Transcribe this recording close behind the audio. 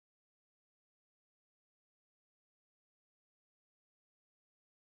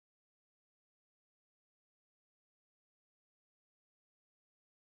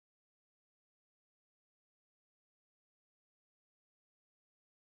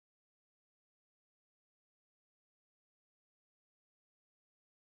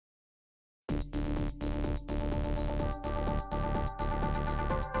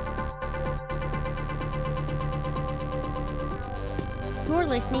You're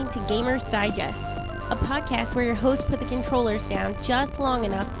listening to Gamers Digest, a podcast where your hosts put the controllers down just long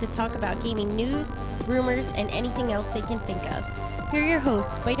enough to talk about gaming news, rumors, and anything else they can think of. Here are your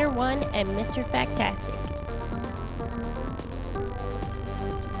hosts, Spider-One and Mr. Factastic.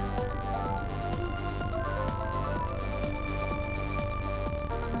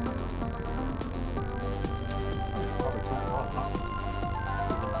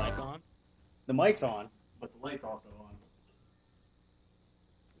 The mic's on, but the light's also on.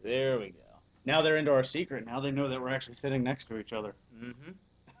 There we go. Now they're into our secret. Now they know that we're actually sitting next to each other.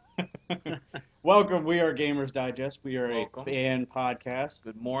 Mm-hmm. Welcome. We are Gamers Digest. We are Welcome. a fan podcast.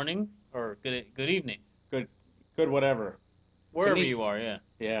 Good morning or good evening. Good whatever. Wherever you are, yeah.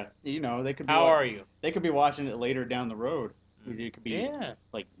 Yeah. You know, they could be How are you? They could be watching it later down the road. It could be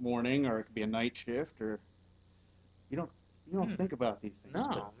like morning, or it could be a night shift, or you don't think about these things.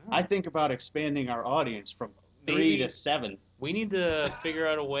 No. I think about expanding our audience from 3 to 7. We need to figure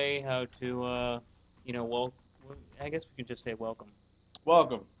out a way how to, I guess we could just say welcome.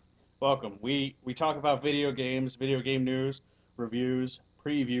 Welcome. We talk about video games, video game news, reviews,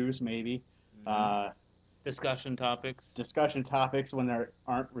 previews maybe, discussion topics when there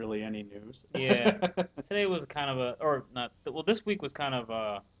aren't really any news. Yeah. Today was kind of this week was kind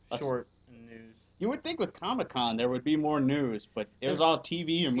of short in news. You would think with Comic-Con there would be more news, but it was all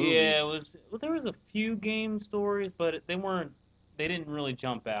TV and movies. Yeah, it was. Well, there was a few game stories, but they didn't really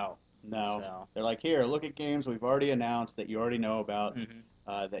jump out. No. So. They're like, here, look at games we've already announced that you already know about,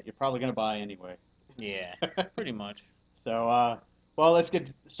 that you're probably going to buy anyway. Yeah, pretty much. So, well, let's get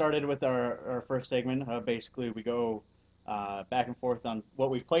started with our first segment. Basically, we go back and forth on what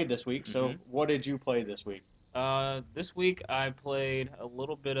we've played this week. So, what did you play this week? This week I played a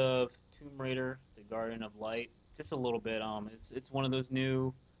little bit of Tomb Raider, The Guardian of Light, just a little bit. It's one of those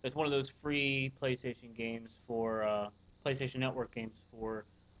free PlayStation games for PlayStation Network games for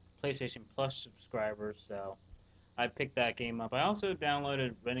PlayStation Plus subscribers. So I picked that game up. I also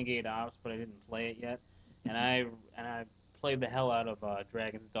downloaded Renegade Ops, but I didn't play it yet. And I played the hell out of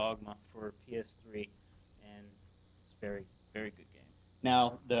Dragon's Dogma for PS3, and it's a very, very good game.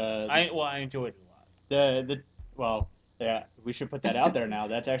 Now I enjoyed it a lot. Yeah, we should put that out there now.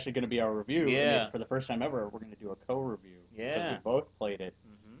 That's actually going to be our review. Yeah. And for the first time ever, we're going to do a co-review. Yeah. Because we both played it,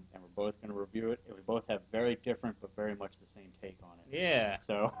 and we're both going to review it, and we both have very different but very much the same take on it. Yeah.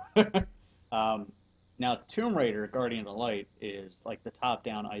 So, now Tomb Raider, Guardian of the Light, is like the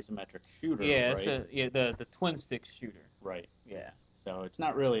top-down isometric shooter, right? The twin-stick shooter. Right. Yeah. So it's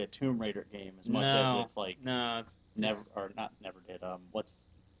not really a Tomb Raider game as much as it's like... No, it's... What's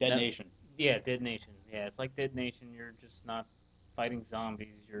Dead Nation? Yeah, Dead Nation. Yeah, it's like Dead Nation. You're just not fighting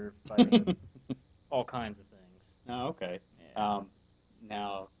zombies. You're fighting all kinds of things. Oh, okay. Yeah.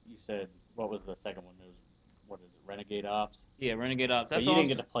 Now, you said, what was the second one? What is it, Renegade Ops? Yeah, Renegade Ops. But you didn't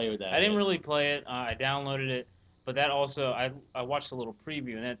get to play with that. I didn't really play it. I downloaded it, but that also, I watched a little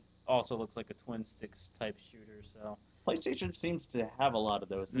preview, and that also looks like a twin-sticks type shooter, so... PlayStation seems to have a lot of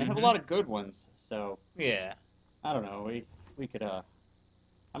those, and they have a lot of good ones, so... Yeah. I don't know, we could,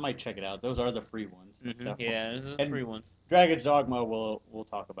 I might check it out. Those are the free ones. So. Yeah, those are the free ones. Dragon's Dogma we'll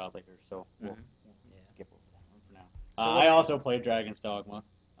talk about later, so we'll skip over that one for now. I also played Dragon's Dogma.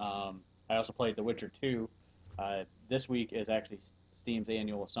 I also played The Witcher 2. This week is actually Steam's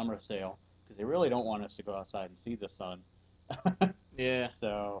annual summer sale, because they really don't want us to go outside and see the sun. Yeah.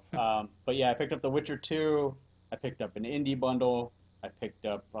 So, but yeah, I picked up The Witcher 2. I picked up an indie bundle. I picked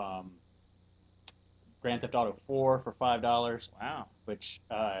up Grand Theft Auto 4 for $5. Wow. Which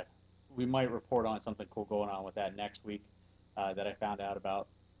we might report on something cool going on with that next week that I found out about.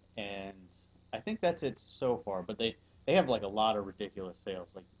 And I think that's it so far. But they have like a lot of ridiculous sales.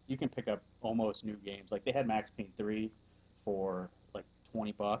 Like you can pick up almost new games. Like they had Max Payne 3 for like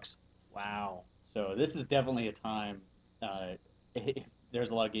 $20. Wow. So this is definitely a time. If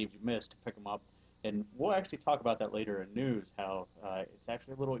there's a lot of games you missed to pick them up. And we'll actually talk about that later in news, how it's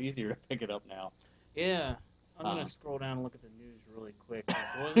actually a little easier to pick it up now. Yeah, I'm going to scroll down and look at the news really quick.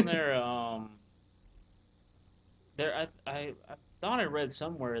 Wasn't there, I thought I read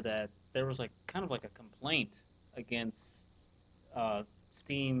somewhere that there was like kind of like a complaint against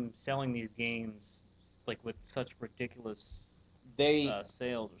Steam selling these games like with such ridiculous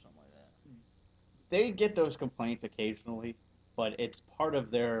sales or something like that. They get those complaints occasionally, but it's part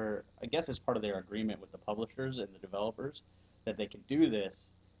of their, I guess it's part of their agreement with the publishers and the developers that they can do this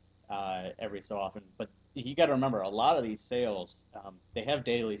every so often. But you got to remember, a lot of these sales, they have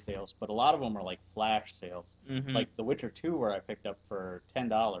daily sales, but a lot of them are like flash sales. Like The Witcher 2, where I picked up for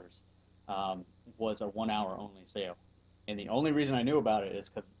 $10, was a 1 hour only sale. And the only reason I knew about it is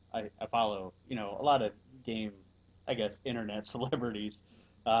because I follow, a lot of game I guess, internet celebrities,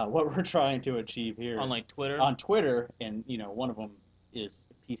 what we're trying to achieve here On like Twitter. on Twitter, and one of them is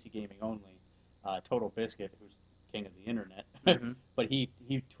PC gaming only, Total Biscuit, who's king of the internet. Hmm. But he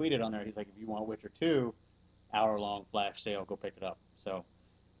tweeted on there. He's like, if you want Witcher 2, hour-long flash sale, go pick it up. So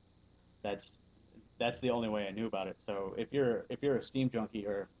that's that's the only way I knew about it. So if you're a Steam junkie,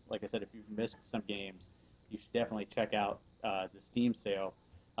 or like I said, if you've missed some games, you should definitely check out the Steam sale.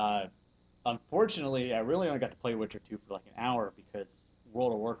 Uh, Unfortunately, I really only got to play Witcher 2 for like an hour because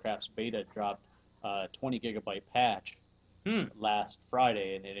World of Warcraft's beta dropped a 20 gigabyte patch Hmm. last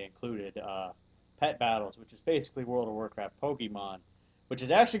Friday, and it included pet battles, which is basically World of Warcraft Pokemon, which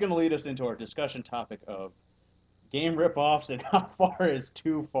is actually going to lead us into our discussion topic of game ripoffs and how far is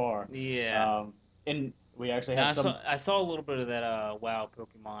too far. Yeah. And we actually Now have some. I saw a little bit of that WoW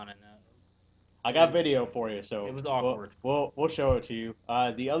Pokemon, and I got video for you, so it was awkward. we'll show it to you.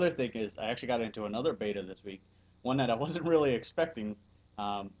 The other thing is, I actually got into another beta this week, one that I wasn't really expecting.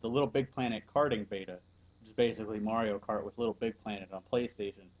 The Little Big Planet karting beta, which is basically Mario Kart with Little Big Planet on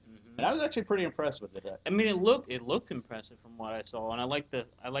PlayStation, Hmm. and I was actually pretty impressed with it. I mean, it looked impressive from what I saw, and I like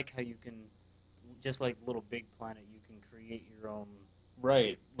how you can, just like Little Big Planet, you can create your own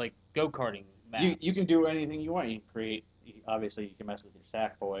Right. like go karting maps. You can do anything you want. You can create. Obviously, you can mess with your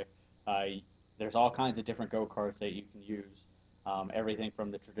Sackboy. There's all kinds of different go karts that you can use. Everything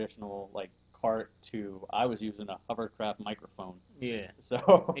from the traditional like cart to I was using a hovercraft microphone. Yeah.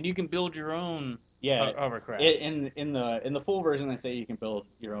 So And you can build your own yeah, hovercraft. in the full version they say you can build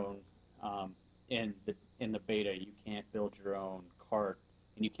your own. In the beta you can't build your own cart,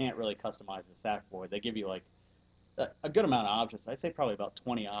 and you can't really customize the Sackboy. They give you like a good amount of options. I'd say probably about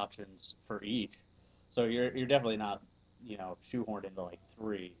 20 options for each. So you're definitely not shoehorned into like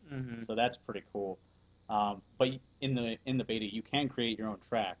three. Hmm. So that's pretty cool. But in the beta you can create your own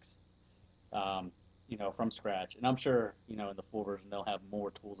tracks, from scratch. And I'm sure in the full version they'll have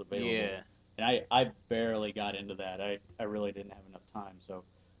more tools available. Yeah. And I barely got into that. I really didn't have enough time. So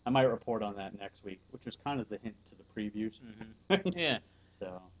I might report on that next week, which was kind of the hint to the previews. Hmm. Yeah.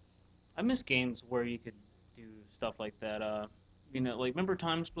 So I miss games where you could do stuff like that. Like remember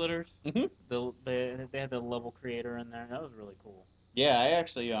Time Splitters? hmm They had the level creator in there. That was really cool. Yeah, I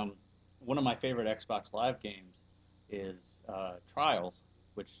actually one of my favorite Xbox Live games is Trials,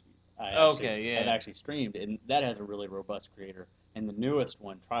 which Okay, I've yeah. actually streamed, and that has a really robust creator. And the newest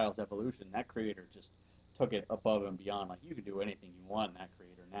one, Trials Evolution, that creator just took it above and beyond. Like you can do anything you want in that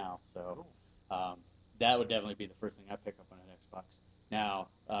creator now. So Cool. um, that would definitely be the first thing I pick up on an Xbox. Now,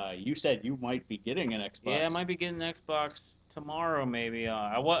 you said you might be getting an Yeah, I Xbox. might be getting an Xbox tomorrow, maybe.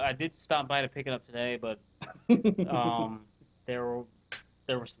 I did stop by to pick it up today, but um, there were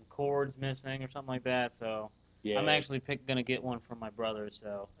there were some cords missing or something like that. So I'm Yeah, actually gonna get one from my brother.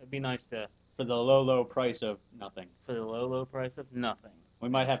 So it'd be nice to for the low price of nothing. for the low price of nothing. We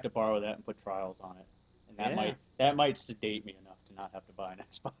might have to borrow that and put Trials on it, and Yeah, that might sedate me enough to not have to buy an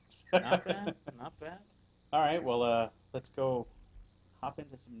not Xbox. bad, not bad. All right, well, let's go hop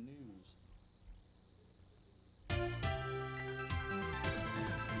into some news.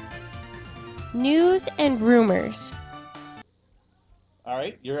 News and rumors. All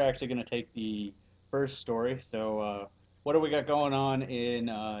right, you're actually going to take the first story. So, what do we got going on in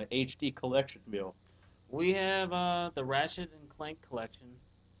HD Collectionville? We have the Ratchet and Clank collection.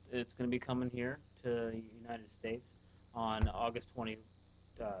 It's gonna be coming here to the United States on August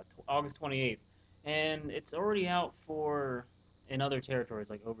 28th, and it's already out for in other territories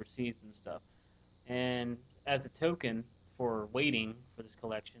like overseas and stuff. And as a token for waiting for this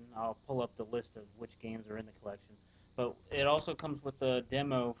collection, I'll pull up the list of which games are in the collection. But it also comes with a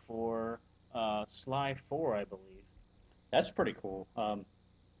demo for Sly 4, I believe. That's pretty cool.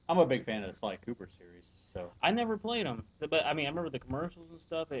 I'm a big fan of the Sly Cooper series, so. I never played them, but I mean, I remember the commercials and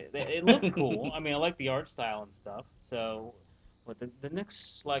stuff. It looked cool. I mean, I like the art style and stuff. So, what the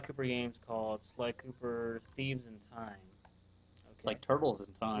next Sly Cooper game's called Sly Cooper Thieves in Time. It's Okay. like Turtles in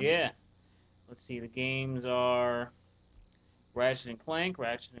Time. Yeah. Let's see. The games are Ratchet and Clank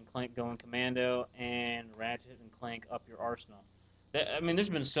Going Commando, and Ratchet and Clank Up Your Arsenal. I mean, there's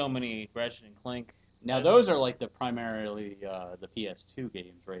been so many Ratchet and Clank. Now those are like primarily the PS2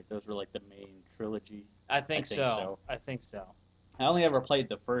 games, right? Those were like the main trilogy. I think think so. so. I think so. I only ever played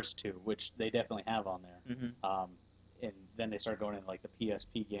the first two, which they definitely have on there. Hmm. And then they started going into like the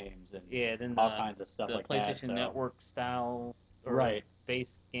PSP games and Yeah. Then all kinds of stuff the like that. PlayStation So Network style or right. based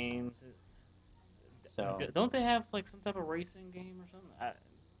games. So Don't they have like some type of racing game or something?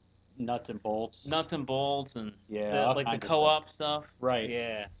 nuts and bolts. Nuts and bolts and Yeah, all like the kinds of co-op stuff. Right.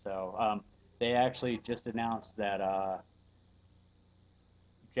 Yeah. So they actually just announced that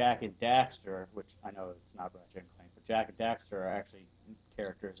Jack and Daxter, which I know it's not Ratchet and Clank, but Jack and Daxter are actually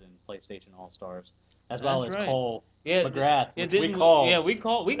characters in PlayStation All Stars, as well That's as right. Cole Yeah, McGrath, yeah, which we call. yeah,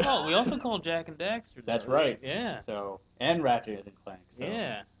 we also call Jack and Daxter, though. That's right. Yeah. So and Ratchet and Clank. So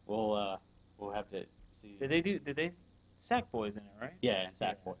Yeah. we'll have to see. Did they Sackboy's in it, right? Yeah, and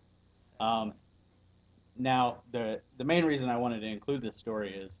Yeah. Sackboy. Um, Now, the main reason I wanted to include this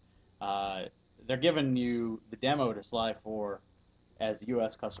story is uh, they're giving you the demo to Sly 4 as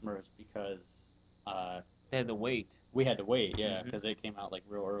U.S. customers because They had to wait. we had to wait, yeah, Mhm. because it came out like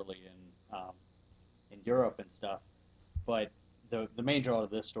real early in Europe and stuff. But the main draw of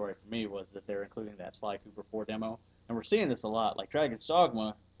this story for me was that they're including that Sly Cooper 4 demo, and we're seeing this a lot. Like Dragon's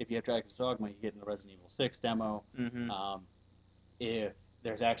Dogma, if you have Dragon's Dogma, you get in the Resident Evil 6 demo. Mhm. If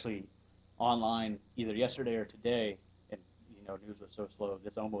there's actually online either yesterday or today, and news was so slow,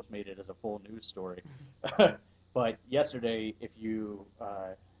 this almost made it as a full news story. But yesterday, if you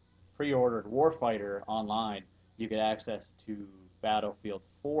pre-ordered Warfighter online, you get access to Battlefield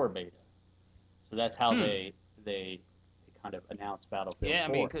 4 beta. So that's how they kind of announced Battlefield Yeah,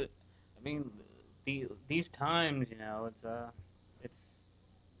 4. I mean, these times, it's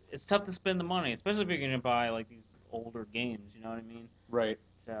it's tough to spend the money, especially if you're gonna buy like these older games. You know what I mean? Right.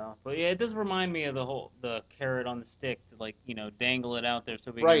 So, but yeah, it does remind me of the carrot on the stick to dangle it out there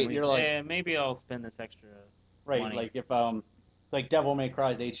so we Right. can You're like, yeah, maybe I'll spend this extra right. money. Like if like Devil May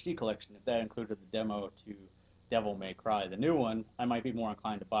Cry's HD collection, if that included the demo to Devil May Cry, the new one, I might be more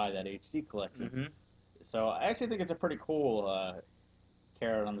inclined to buy that HD collection. Mhm. So I actually think it's a pretty cool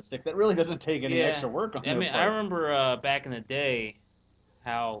carrot on the stick that really doesn't take any Yeah, extra work on I their mean, I part. remember back in the day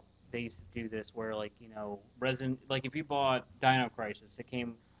how they used to do this, where Resident, like if you bought Dino Crisis, it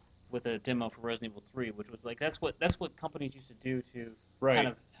came with a demo for Resident Evil 3, which was like that's what companies used to do to kind Right.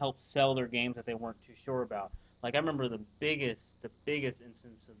 of help sell their games that they weren't too sure about. Like I remember the biggest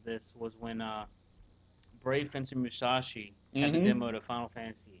instance of this was when Brave Fencer Musashi had the Mm-hmm. demo to Final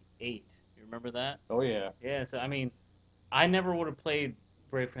Fantasy 8. You remember that? Oh yeah. Yeah. So I mean, I never would have played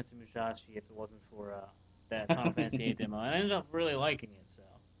Brave Fencer Musashi if it wasn't for that Final Fantasy 8 demo, and I ended up really liking it. So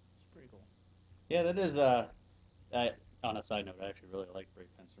it's pretty cool. Yeah, that is. On a side note, I actually really like Brave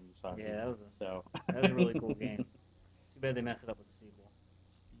Fencer Musashi. Yeah, So. that was a really cool game. Too bad they messed it up with the sequel.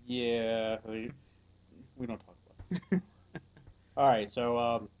 Yeah, we don't talk about this. All right,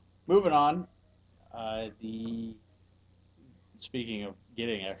 so moving on. The Speaking of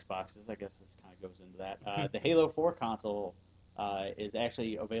getting Xboxes, I guess this kind of goes into that. The Halo 4 console is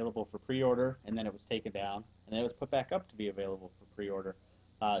actually available for pre-order, and then it was taken down, and then it was put back up to be available for pre-order.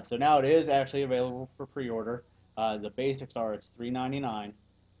 So now it is actually available for pre-order. The basics are it's $399.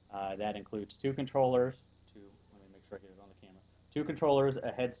 That includes two controllers, let me make sure I get it on the camera. Two controllers,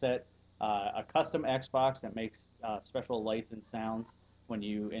 a headset, a custom Xbox that makes special lights and sounds when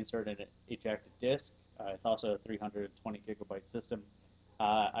you insert an ejected disc. It's also a 320 gigabyte system.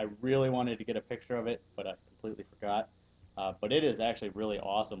 I really wanted to get a picture of it, but I completely forgot. But it is actually really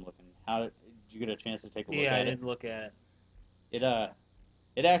awesome looking. How did you get a chance to take a look Yeah, I at it? did look at it. It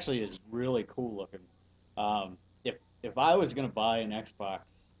it actually is really cool looking. If I was gonna buy an Xbox,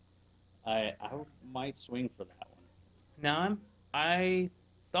 I might swing for that one. Now I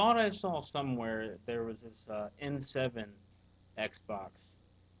thought I saw somewhere there was this N7 Xbox,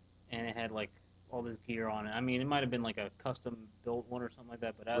 and it had like all this gear on it. I mean, it might have been like a custom built one or something like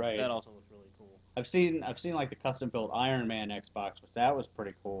that, but Right. that also looks really cool. I've seen like the custom built Iron Man Xbox, which that was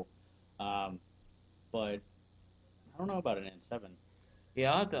pretty cool. Um, but I don't know about an N7.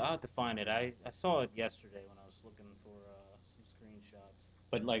 Yeah, I'll have to find it. I saw it yesterday when I was looking for some screenshots.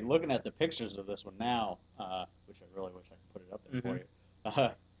 But like looking at the pictures of this one now, which I really wish I could put it up there for Mhm.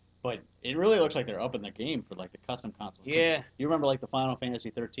 you. But it really looks like they're upping the game for like the custom consoles. 'Cause Yeah, you remember like the Final Fantasy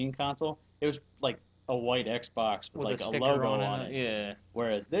 13 console? It was like a white Xbox with with a like a sticker logo on on it. it, Yeah.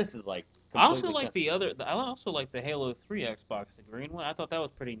 whereas this is like I also completely like custom. I also like the Halo 3 Xbox, the green one. I thought that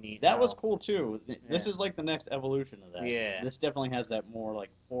was pretty neat. That was How cool too. This Yeah. is like the next evolution of that. Yeah. This definitely has that more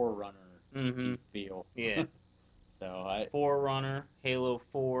like Forerunner Mhm. feel. Yeah. So Forerunner, Halo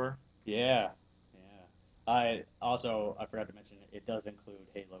 4. yeah, yeah. I forgot to mention it does include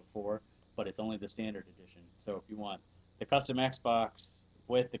Halo 4, but it's only the standard edition. So if you want the custom Xbox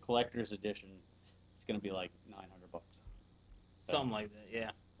with the collector's edition, it's gonna be like $900. So Something like that,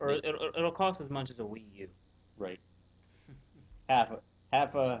 yeah. Or they it'll cost as much as a Wii U. right half a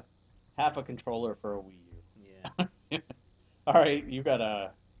half a half a controller for a Wii Yeah. U. All right, you got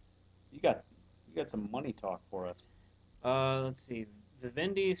you got some money talk for us. Let's see.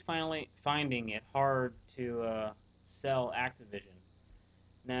 Vivendi's finally finding it hard to sell Activision.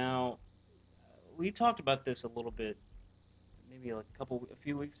 Now, we talked about this a little bit, maybe like a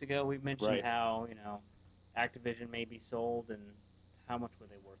few weeks ago. We mentioned Right. how Activision may be sold, and how much were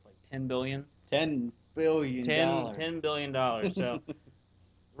they worth? Like 10 billion? $10 billion. $10 billion. So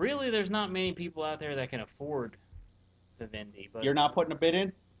really, there's not many people out there that can afford Vivendi. But You're not putting a bid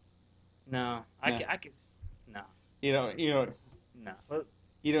in? no, No. I could, no, You don't, no. But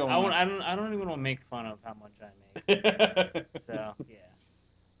you don't want. I don't even want to make fun of how much I make. So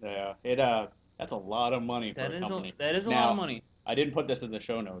yeah, Yeah, that's a lot of money for that a is company. that is a lot Now, of money. I didn't put this in the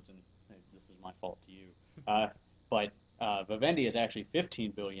show notes, and this is my fault to you. But Vivendi is actually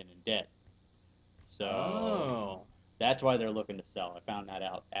 15 billion in debt. So Oh. that's why they're looking to sell. I found that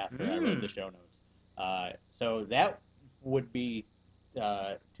out after I read the Mm. show notes. So that would be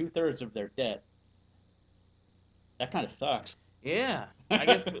 2/3 of their debt. That kind of sucks. Yeah, I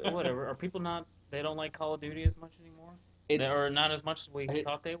guess whatever. Are people not? They don't like Call of Duty as much anymore, or It's not as much as we it,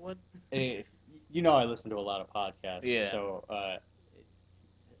 thought they would. it, I listen to a lot of podcasts, Yeah. so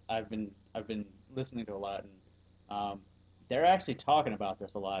I've been listening to a lot, and they're actually talking about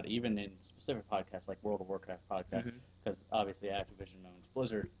this a lot, even in specific podcasts like World of Warcraft podcast, Mhm. because obviously Activision owns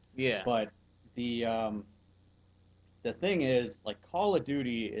Blizzard. Yeah. But the thing is, like, Call of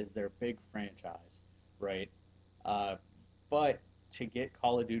Duty is their big franchise, right? Uh, but to get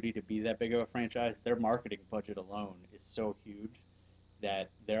Call of Duty to be that big of a franchise, their marketing budget alone is so huge that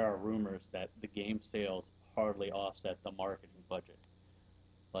there are rumors that the game sales hardly offset the marketing budget.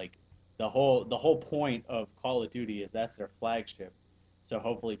 Like, the whole point of Call of Duty is that's their flagship. So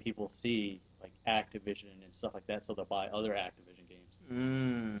hopefully people see like Activision and stuff like that, so they'll buy other Activision games.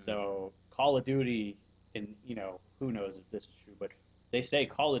 Mm. So Call of Duty, and who knows if this is true, but they say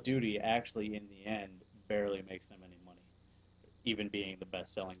Call of Duty actually in the end barely makes them any money, even being the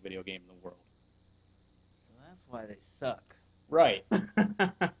best-selling video game in the world. So that's why they suck. Right.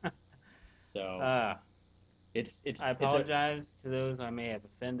 So uh, it's I apologize to those I may have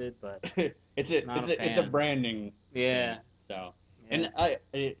offended, but it's a branding yeah. thing. So Yeah. and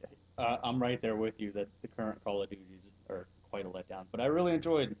I'm right there with you that the current Call of Duties are quite a letdown. But I really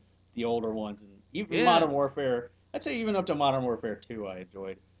enjoyed the older ones, and even Yeah. Modern Warfare. I'd say even up to Modern Warfare 2, I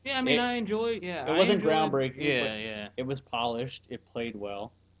enjoyed. Yeah, I mean, It, I enjoy. Yeah, it I wasn't enjoyed. groundbreaking, Yeah, but yeah. it was polished. It played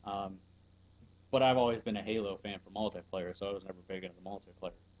well. Um, but I've always been a Halo fan for multiplayer, so I was never big into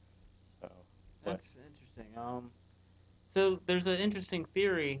multiplayer. So, but That's interesting. So there's an interesting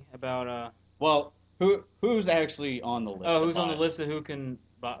theory about well, who's actually on the list? oh, to who's on buy the it? list of who can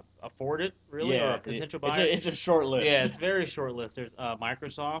afford it, really, or Yeah, a potential it's buyer? a short list. Yeah, it's a very short list. There's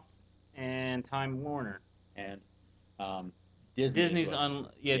Microsoft and Time Warner. And Disney as Disney's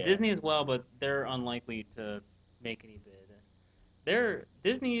well. yeah, Disney as well, but they're unlikely to make any bid.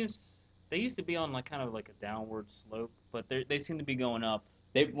 Disney's they used to be on like kind of like a downward slope, but they seem to be going up.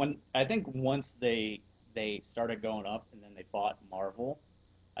 I think once they started going up and then they bought Marvel,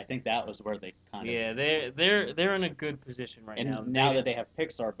 I think that was where they kind of. Yeah, they're in a good position right now. And now that they have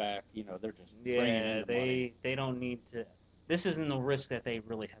Pixar back, they're just bringing in yeah, the money. they don't need to. This isn't the risk that they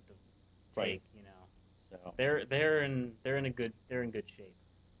really have to take. Right. So They're in good shape.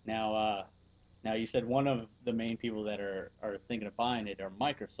 now you said one of the main people that are thinking of buying it are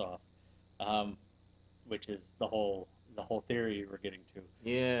Microsoft, um, which is the whole theory we're getting to.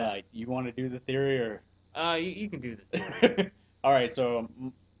 Yeah. You want to do the theory or? You can do the theory. All right, so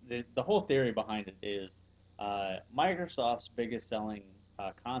the whole theory behind it is Microsoft's biggest selling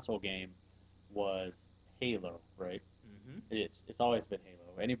console game was Halo, right? Mhm. It's always been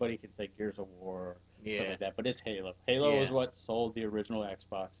Halo. Anybody can say Gears of War or stuff Yeah. like that, but it's Halo. Halo Yeah. is what sold the original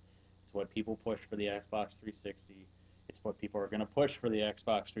Xbox. It's what people push for the Xbox 360. It's what people are going to push for the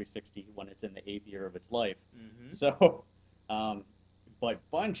Xbox 360 when it's in the 8th year of its life. Mhm. So, but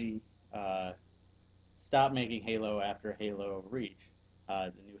Bungie stopped making Halo after Halo Reach.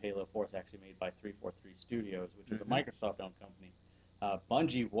 The new Halo 4 is actually made by 343 Studios, which is a Mhm. Microsoft-owned company.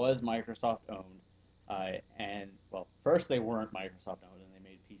 Bungie was Microsoft-owned, and well, first they weren't Microsoft-owned, and they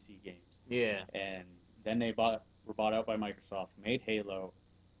made PC games. Yeah. And then they were bought out by Microsoft, made Halo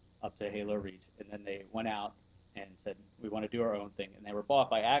up to Halo Reach, and then they went out and said, we want to do our own thing, and they were bought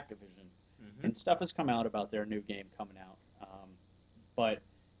by Activision. Mhm. And stuff has come out about their new game coming out. But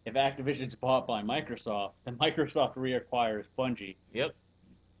if Activision's bought by Microsoft, then Microsoft reacquires Bungie, Yep.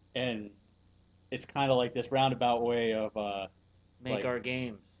 and it's kind of like this roundabout way of Make like our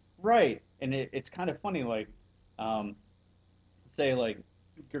games. right, and it's kind of funny, like um, say like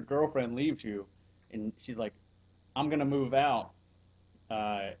your girlfriend leaves you, and she's like, I'm gonna move out,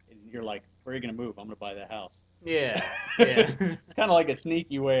 and you're like, where are you gonna move? I'm gonna buy that house. Yeah. Yeah. It's kind of like a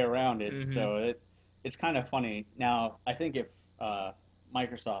sneaky way around it, Mhm. so it's kind of funny. Now, I think if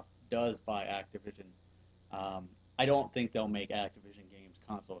Microsoft does buy Activision, I don't think they'll make Activision games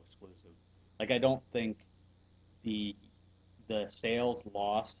console exclusive. Like, I don't think the sales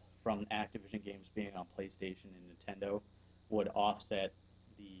lost from Activision games being on PlayStation and Nintendo would offset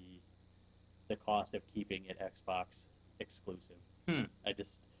the the cost of keeping it Xbox exclusive. Hmm. I just,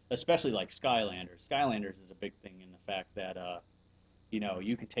 especially like Skylanders. Skylanders is a big thing in the fact that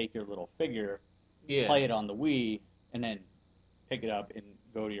you can take your little figure, Yeah. play it on the Wii, and then pick it up and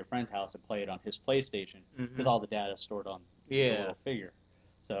go to your friend's house and play it on his PlayStation because all the data is stored on the Yeah. little figure.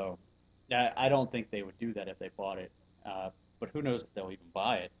 So I don't think they would do that if they bought it. But who knows if they'll even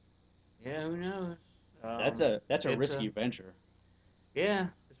buy it? Yeah, who knows? That's a It's risky venture. Yeah,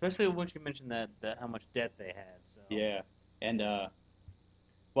 especially once you mentioned that how much debt they had. So. Yeah, and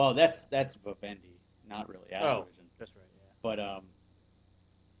well, that's Vivendi, not really Oh, Activision. that's right. But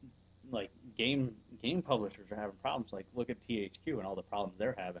like game publishers are having problems. Like look at THQ and all the problems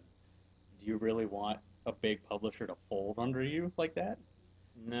they're having. Do you really want a big publisher to fold under you like that?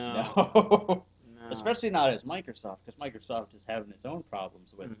 Yeah. No. No. No. Especially not as Microsoft, because Microsoft is having its own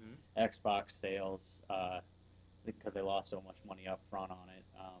problems with Xbox sales because they lost so much money up front on it.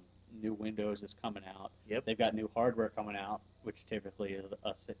 New Windows is coming out. Yep. They've got new hardware coming out, which typically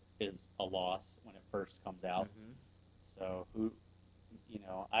is a loss when it first comes out. So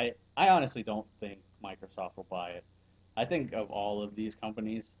I honestly don't think Microsoft will buy it. I think of all of these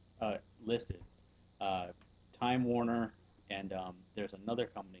companies listed, uh, Time Warner and there's another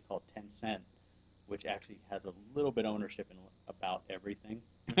company called Tencent, which actually has a little bit of ownership in about everything.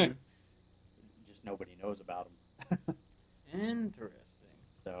 Just nobody knows about them. Interesting.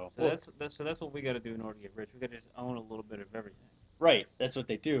 So That's what we got to do in order to get rich. We got to just own a little bit of everything. right, that's what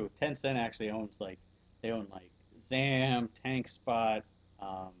they do. Tencent actually owns they own like Zam, TankSpot,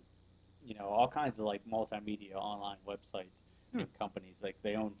 um, all kinds of like multimedia online websites and companies. Like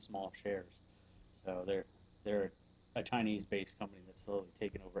they own small shares, so they're a Chinese-based company that's slowly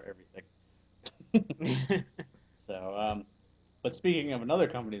taken over everything. So, but speaking of another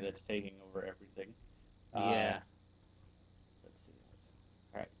company that's taking over everything, Yeah. let's see.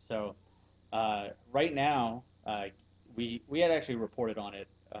 All right, so right now, we had actually reported on it,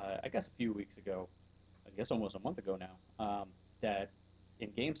 I guess a few weeks ago, I guess almost a month ago now, that in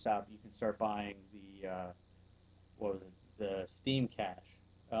GameStop you can start buying the what was it, the Steam Cash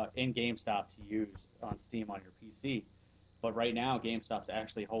in GameStop to use on Steam on your PC. But right now, GameStop's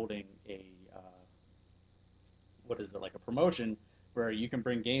actually holding a what is it, like a promotion where you can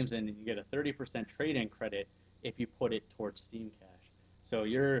bring games in and you get a 30% trade-in credit if you put it towards Steam Cash. So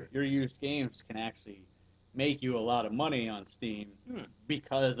your used games can actually make you a lot of money on Steam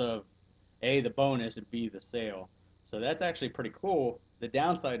because of A, the bonus, and B, the sale. So that's actually pretty cool. The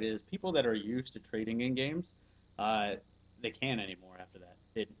downside is people that are used to trading in games, they can't anymore after that.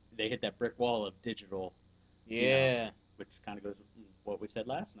 They hit that brick wall of digital, Yeah. which kind of goes with what we said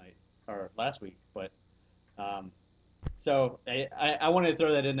last night or last week. But so I wanted to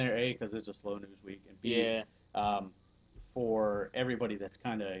throw that in there, A, because it's a slow news week, and B, for everybody that's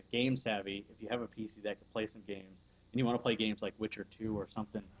kind of game savvy, if you have a PC that can play some games, and you want to play games like Witcher 2 or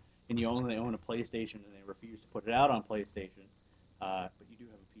something, and you only own a PlayStation and they refuse to put it out on PlayStation, but you do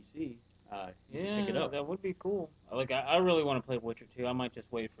have a PC, you can pick it up. That would be cool. I really want to play Witcher 2. I might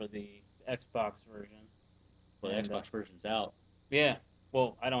just wait for the Xbox version. Well, the Xbox version's out. Yeah.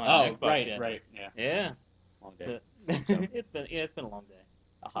 Well, I don't have an Xbox yet. Right, yeah. Yeah. Long day. It's been a long day.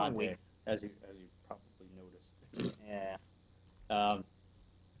 A hot week. day, as you probably noticed. Yeah.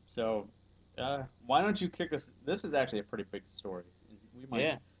 So, why don't you kick us? This is actually a pretty big story. We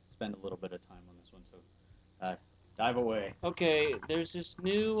might spend a little bit of time on this one, so dive away. Okay, there's this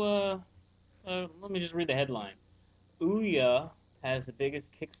new, let me just read the headline. Ouya has the biggest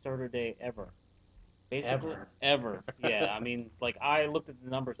Kickstarter day ever. Basically, ever. Yeah, I mean, like, I looked at the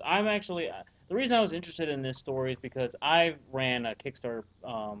numbers. I'm actually, the reason I was interested in this story is because I ran a Kickstarter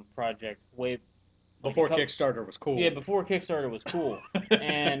project way before Kickstarter was cool. Yeah, before Kickstarter was cool.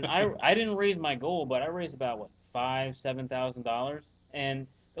 And I didn't raise my goal, but I raised about, what, $7,000? And,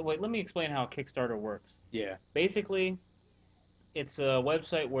 wait, let me explain how Kickstarter works. Yeah. Basically, it's a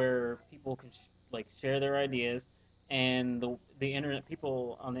website where people can share their ideas, and the internet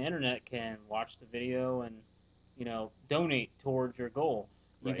people on the internet can watch the video and donate towards your goal.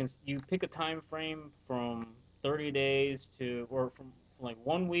 You pick a time frame from 30 days to or from like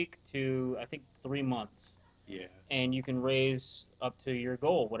 1 week to I think 3 months. Yeah. And you can raise up to your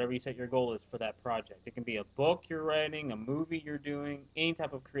goal, whatever you set your goal is for that project. It can be a book you're writing, a movie you're doing, any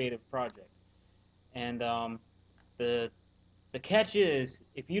type of creative project. And the catch is,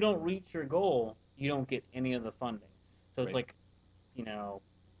 if you don't reach your goal, you don't get any of the funding. So it's like,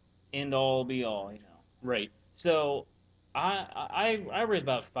 end all, be all, Right. So I raised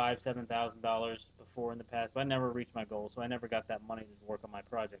about $7,000 before in the past, but I never reached my goal, so I never got that money to work on my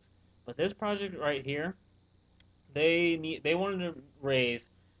projects. But this project right here, they wanted to raise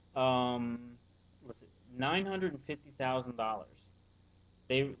what's it, $950,000.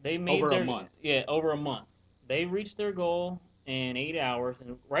 They made Over a their month. yeah over a month. They reached their goal in 8 hours,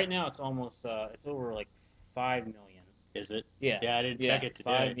 and right now it's almost it's over like 5 million. Is it? Yeah, Yeah, I didn't yeah, check it today.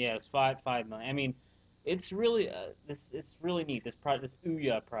 five. Yeah, it's 5 million. I mean, it's really it's really neat. This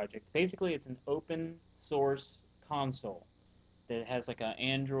Ouya project. Basically, it's an open source console that has like an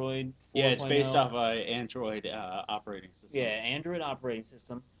Android Yeah, it's based 4.0. off a Android operating Yeah, system. Android operating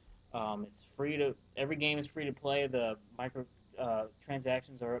system. It's free to every game is free to play. The micro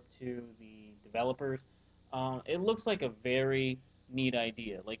transactions are up to the developers. It looks like a very neat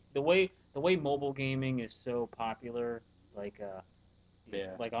idea. Like the way mobile gaming is so popular, like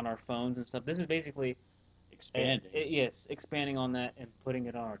Yeah, like on our phones and stuff. This is basically expanding. yes, expanding on that and putting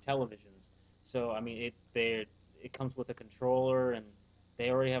it on our televisions. So I mean, it comes with a controller, and they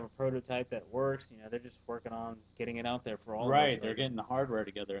already have a prototype that works. They're just working on getting it out there for all of us. Right, they're getting the hardware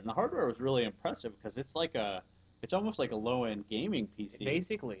together, and the hardware was really impressive because it's almost like a low-end gaming PC.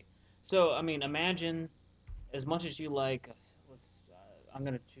 Basically. So I mean, imagine as much as you like. I'm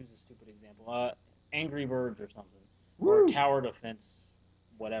gonna choose a stupid example. Angry Birds or something, or Woo! Tower Defense,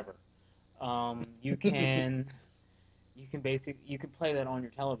 whatever. You can you can play that on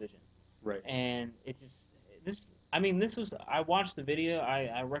your television, Right. and it just this. I mean, this was I watched the video.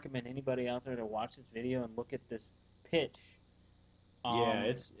 I recommend anybody out there to watch this video and look at this pitch. Yeah, Um,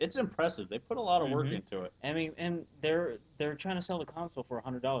 it's impressive. They put a lot of work hmm into it. I mean, and they're trying to sell the console for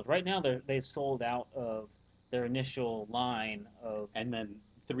 $100. Right now, they've sold out of their initial line of. And then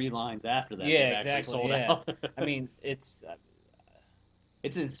 3 lines after that, Yeah, they've actually exactly. sold Yeah, out. I mean, it's.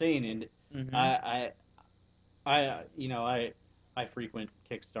 It's insane, and Hmm I, I frequent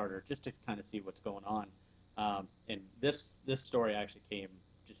Kickstarter just to kind of see what's going on. And this story actually came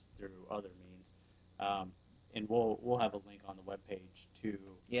just through other means. Um, and we'll have a link on the webpage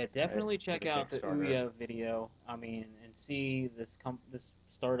Yeah, uh, definitely to check the out the Kickstarter. Ouya video. I mean, and see this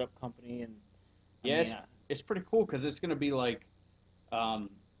startup company, and I Yeah, mean, it's pretty cool because it's gonna be like um,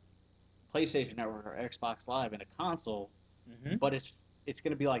 PlayStation Network or Xbox Live in a console, hmm but it's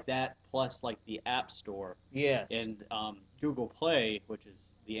going to be like that plus like the App Store yes, and Google Play, which is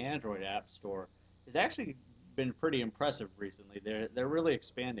the Android App Store, has actually been pretty impressive recently. They're really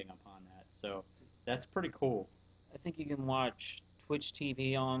expanding upon that, so that's pretty cool. I think you can watch Twitch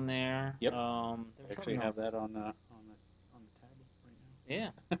TV on there. Yep, I There's actually something have else. that on the tablet Yeah,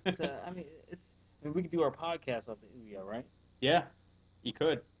 right it's now. I mean, it's. I mean, we could do our podcast off the Ouya, right? Yeah, you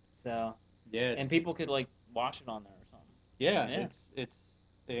could. So, Yeah, and people could like watch it on there or yeah, something.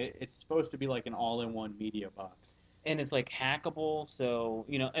 Yeah, it's supposed to be like an all-in-one media box. and it's like hackable. So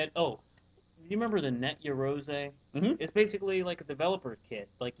and do you remember the Net Yorose? Hmm. It's basically like a developer kit.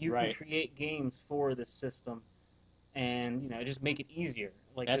 Like you can Right. create games for this system, and just make it easier.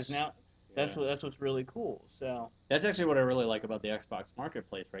 Like because That's now yeah. that's what's really cool. So That's actually what I really like about the Xbox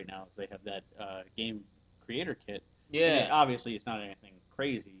Marketplace right now is they have that game creator kit, and yeah. obviously it's not anything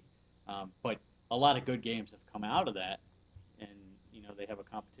crazy, but a lot of good games have come out of that, and they have a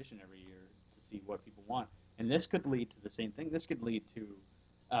competition every year to see what people want, and this could lead to the same thing. This could lead to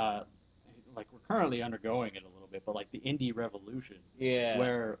uh, like we're currently undergoing it a little bit, but like the indie revolution, Yeah.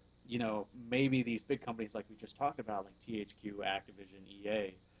 where maybe these big companies like we just talked about, like THQ, Activision,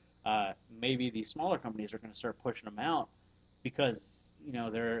 EA, maybe these smaller companies are going to start pushing them out because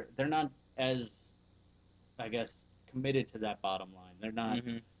they're not as I guess committed to that bottom line.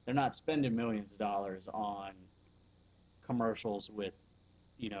 Mhm. They're not spending millions of dollars on commercials with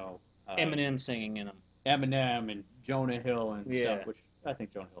you know uh, Eminem singing in them. Eminem and Jonah Hill and stuff, Yeah. which I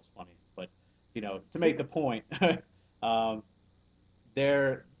think Jonah Hill's funny, but to make the point, um,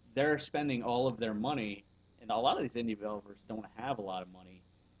 they're they're spending all of their money, and a lot of these indie developers don't have a lot of money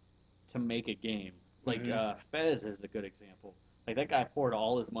to make a game. Like Mhm. Fez is a good example. Like that guy poured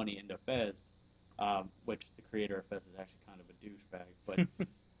all his money into Fez, which the creator of Fez is actually kind of a douchebag, but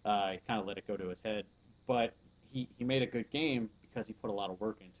he kind of let it go to his head. But he made a good game because he put a lot of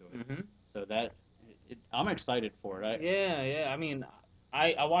work into it. Mhm. So I'm excited for it. Yeah, yeah. I mean,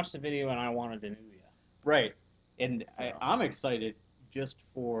 I watched the video and I wanted an Ouya. Right, and So I'm excited just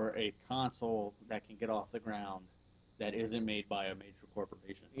for a console that can get off the ground that isn't made by a major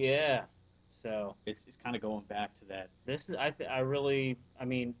corporation. yeah. So It's kind of going back to that. this is I really I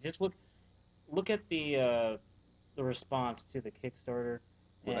mean just look at the response to the Kickstarter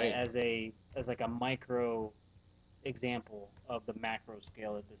Right. as like a micro example of the macro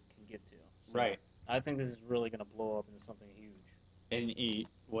scale that this can get to. So Right. I think this is really going to blow up into something huge. And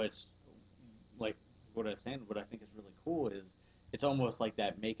what's like what I was saying, what I think is really cool is it's almost like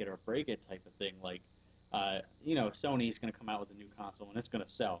that make it or break it type of thing. Like, Sony's going to come out with a new console and it's going to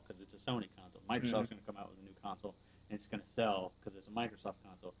sell because it's a Sony console. Microsoft's going to come out with a new console and it's going to sell because it's a Microsoft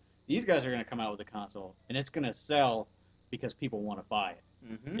console. These guys are going to come out with a console and it's going to sell because people want to buy it.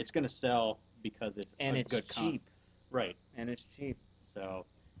 It's going to sell because it's And a it's good console. cheap. Right. And it's cheap. So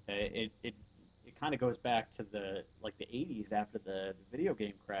it kind of goes back to the 80s after the video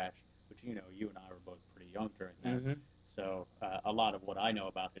game crash, which you and I were both pretty young during that. So a lot of what I know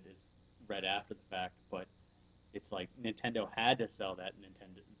about it is read after the fact, but it's like Nintendo had to sell the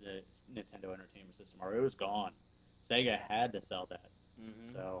Nintendo Entertainment System, or it was gone. Sega had to sell that.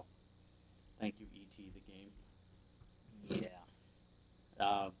 So thank you, E.T. the game.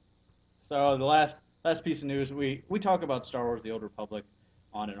 Yeah. So the last piece of news, we talk about Star Wars: The Old Republic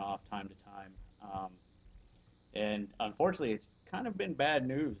on and off time to time, and unfortunately, it's kind of been bad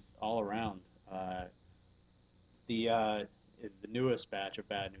news all around. The uh, the newest batch of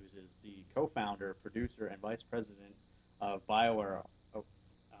bad news is the co-founder, producer, and vice president of BioWare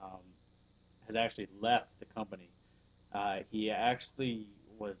has actually left the company. He actually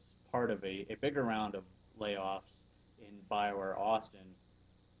was part of a bigger round of layoffs in BioWare Austin,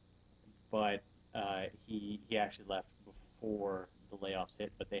 but he actually left before the layoffs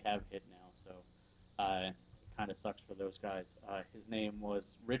hit, but they have hit now, so it kind of sucks for those guys. His name was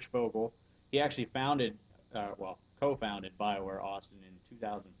Rich Vogel. He actually co-founded BioWare Austin in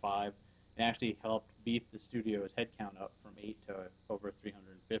 2005, and actually helped beef the studio's headcount up from 8 to over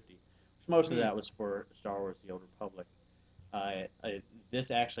 350, which most of that was for Star Wars: The Old Republic.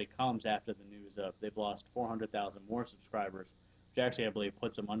 This actually comes after the news of they've lost 400,000 more subscribers, which actually I believe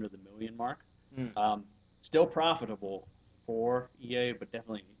puts them under the million mark. Still profitable for EA, but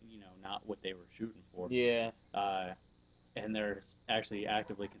definitely not what they were shooting for. Yeah. And they're actually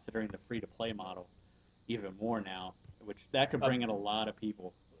actively considering the free-to-play model even more now, which that could bring in a lot of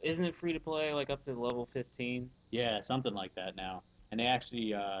people. Isn't it free to play like up to level 15? Yeah, something like that now. And they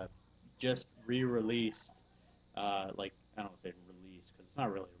actually just re-released, I don't want to say release because it's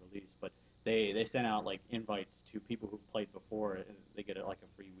not really a release, but they sent out like invites to people who played before, and they get like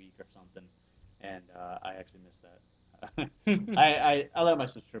a free week or something. And I actually missed that. I let my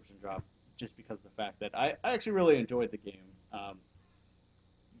subscription drop just because of the fact that I actually really enjoyed the game,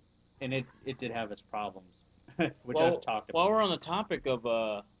 and it did have its problems, which I've talked about. While we're on the topic of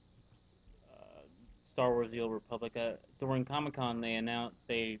Star Wars: The Old Republic, during Comic-Con they announced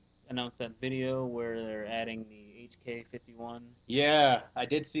that video where they're adding the HK-51. Yeah, I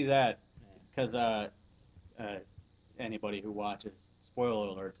did see that because anybody who watches, spoiler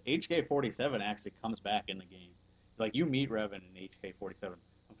alerts, HK-47 actually comes back in the game. Like, you meet Revan in HK-47.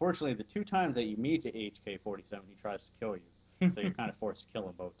 Unfortunately, the two times that you meet HK-47, he tries to kill you, so you're kind of forced to kill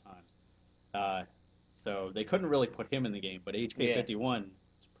him both times. So they couldn't really put him in the game, but HK-51 is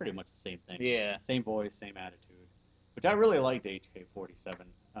pretty much the same thing. Yeah. Same voice, same attitude, which I really liked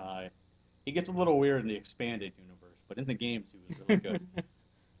HK-47. He gets a little weird in the expanded universe, but in the games he was really good.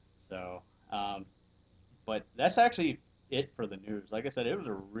 So, but that's actually it for the news. Like I said, it was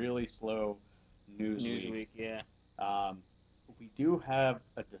a really slow news week. Yeah. We do have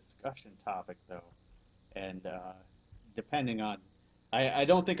a discussion topic though, and depending on, I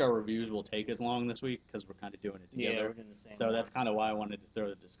don't think our reviews will take as long this week because we're kind of doing it together. Yeah, we're doing the same. So that's kind of why I wanted to throw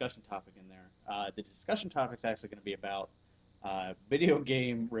the discussion topic in there. The discussion topic is actually going to be about video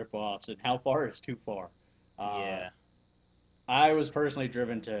game ripoffs and how far is too far. Yeah. I was personally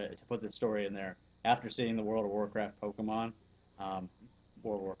driven to put this story in there after seeing the World of Warcraft Pokemon, World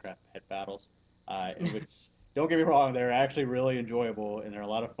of Warcraft pet battles, which, don't get me wrong, they're actually really enjoyable and they're a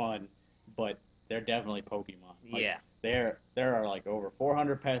lot of fun, but they're definitely Pokemon. Like, Yeah. There are like over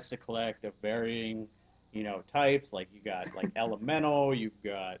 400 pets to collect of varying, types. Like, you got like elemental, you've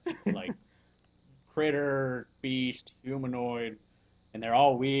got like critter, beast, humanoid, and they're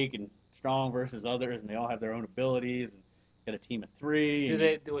all weak and strong versus others, and they all have their own abilities. And get a team of 3.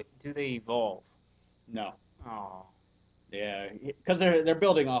 Do they evolve? No. Oh. Yeah, because they're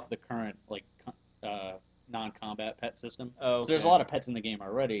building off the current non-combat pet system. Oh, okay. So there's a lot of pets in the game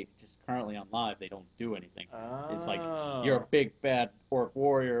already. Just currently on live, they don't do anything. It's like you're a big bad orc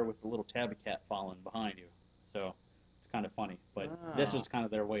warrior with a little tabby cat following behind you. So it's kind of funny. But this was kind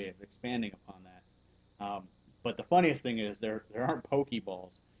of their way of expanding upon that. But the funniest thing is there aren't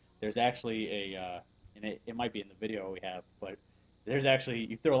Pokeballs. There's actually and it might be in the video we have, but there's actually,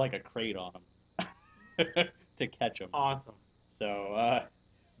 you throw like a crate on them to catch them. Awesome. So,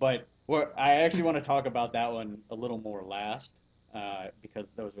 but I actually want to talk about that one a little more last,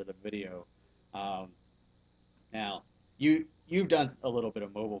 because those are the video Um, Now, you've done a little bit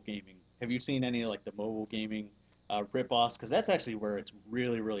of mobile gaming. Have you seen any like the mobile gaming rip-offs? Because that's actually where it's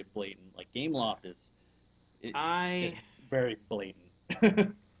really blatant. Like Gameloft is I very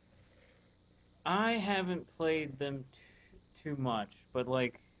blatant. I haven't played them too much, but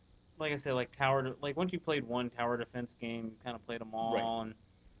like I said, like like once you played one tower defense game, you kind of played them Right. all, and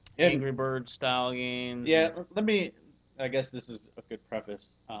And Angry Birds style games. yeah, And, let me. I guess this is a good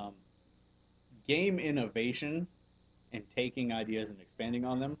preface. Game innovation and taking ideas and expanding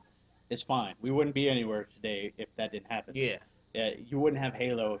on them is fine. We wouldn't be anywhere today if that didn't happen. yeah. You wouldn't have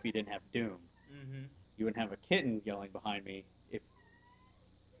Halo if you didn't have Doom. Mhm. You wouldn't have a kitten yelling behind me if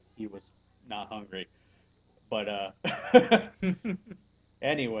he was not hungry. But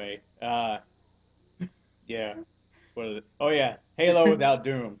anyway, yeah. What is it? Oh yeah, Halo without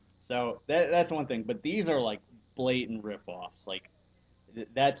Doom. So that's one thing. But these are like blatant rip-offs. Like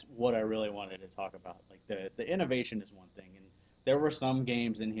that's what I really wanted to talk about. Like the innovation is one thing, and there were some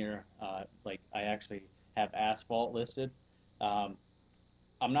games in here. Like I actually have Asphalt listed. Um,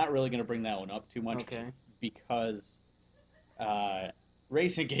 I'm not really going to bring that one up too much Okay. because uh,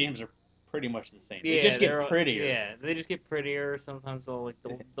 racing games are pretty much the same. They Yeah, just get prettier. yeah, they just get prettier. Sometimes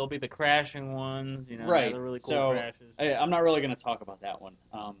they'll be the crashing ones, they have Right. the really cool So crashes. I'm not really going to talk about that one.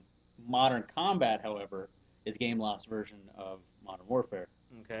 Modern Combat, however, is Gameloft's version of Modern Warfare,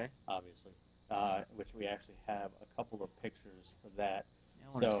 Okay. obviously, which we actually have a couple of pictures for that. Yeah,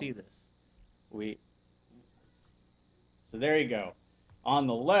 I want to So see this. we, so there you go. On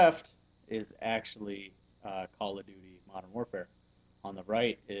the left is actually Call of Duty Modern Warfare. On the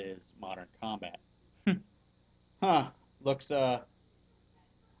right is Modern Combat. Huh. Looks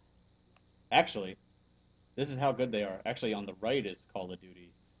actually, this is how good they are. Actually, on the right is Call of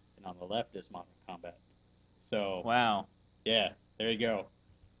Duty, and on the left is Modern Combat. So Wow. yeah, there you go.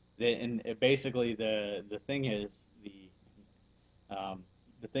 And basically the thing is um,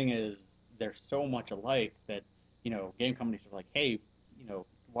 the thing is they're so much alike that game companies are like, hey,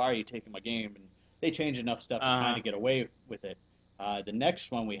 why are you taking my game? And they change enough stuff to kind Uh-huh. of get away with it. The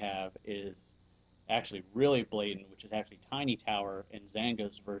next one we have is actually really blatant, which is actually Tiny Tower in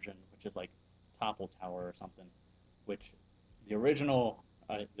Zanga's version, which is like Topple Tower or something. Which the original,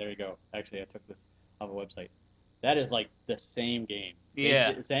 there you go. Actually, I took this off a website. That is like the same game.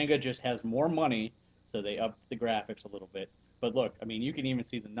 Yeah. Zanga just has more money, so they upped the graphics a little bit. But look, I mean, you can even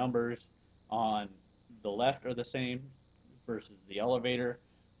see the numbers on the left are the same versus the elevator,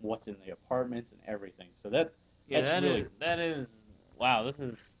 what's in the apartments and everything. So Yeah, that's that really is that is wow, this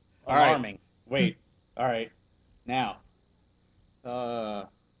is all right. alarming. Wait, all right. Now, uh,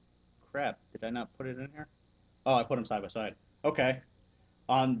 crap. Did I not put it in here? Oh, I put them side by side. Okay.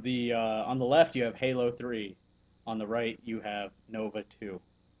 On the left you have Halo 3. On the right you have Nova 2.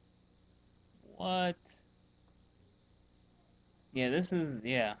 What? Yeah, this is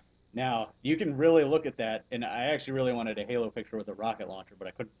yeah. Now you can really look at that, and I actually really wanted a Halo picture with a rocket launcher, but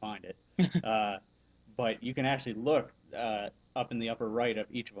I couldn't find it. But you can actually look up in the upper right of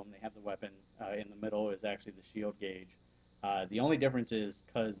each of them. They have the weapon. In the middle is actually the shield gauge. The only difference is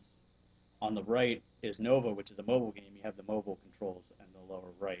because on the right is Nova, which is a mobile game. You have the mobile controls in the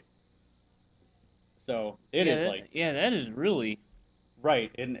lower right. So it Yeah, is like that is really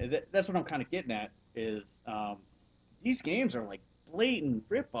right, and that's what I'm kind of getting at is these games are like blatant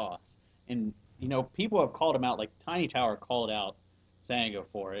rip-offs, and people have called them out. Like Tiny Tower called out Sanga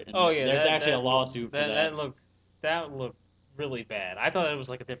for it, and Oh yeah, there's actually a lawsuit for that. that looked really bad. I thought it was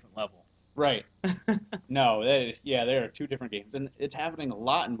like a different level. Right. No, yeah, there are two different games, and it's happening a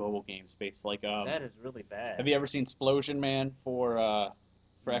lot in mobile game space. Like, That is really have bad. you ever seen Splosion Man for No.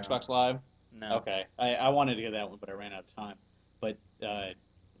 Xbox Live? No. Okay, I wanted to get that one, but I ran out of time. But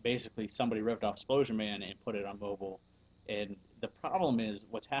basically, somebody ripped off Splosion Man and put it on mobile, and the problem is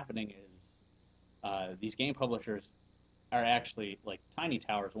what's happening is these game publishers are actually like Tiny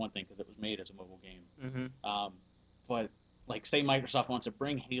Tower is one thing because it was made as a mobile game, Mhm. but like say Microsoft wants to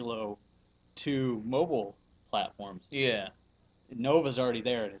bring Halo to mobile platforms, Yeah. Nova's already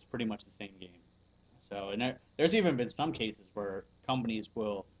there and it's pretty much the same game. So, and there's even been some cases where companies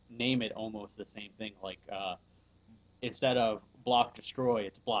will name it almost the same thing, like instead of block destroy,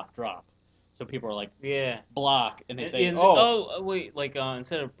 it's block drop. So people are like Yeah. block, and they And, say, and oh, oh wait, like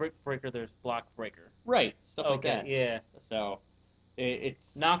instead of brick breaker, there's block breaker. right, stuff like Okay. that. Yeah. So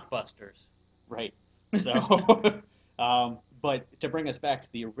it's Knockbusters. right. So, but to bring us back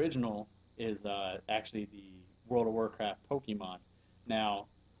to the original is actually the World of Warcraft Pokemon. Now,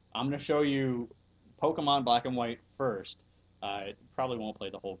 I'm going to show you Pokemon Black and White first. I probably won't play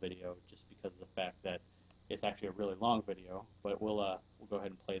the whole video just because of the fact that it's actually a really long video, but we'll go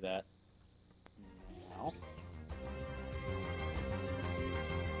ahead and play that. now.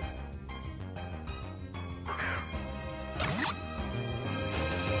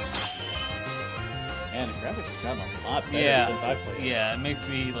 Man, the graphics have gotten a lot better since I played. Yeah, it makes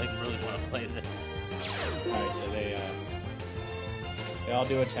me like really want to play this. Alright, so they all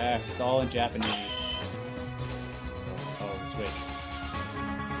do attacks. It's all in Japanese. Oh, switch.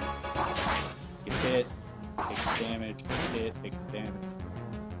 Get hit, take some damage, get hit, take some damage.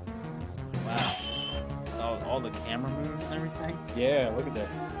 Wow. All the camera moves and everything. Yeah, look at this.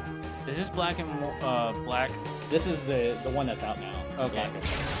 Is this black and black? This is the one that's out now. It's Okay. black and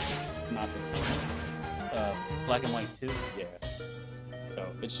white. Not the Black and white too. yeah. So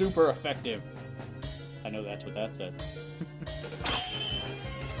it's super effective. I know that's what that said.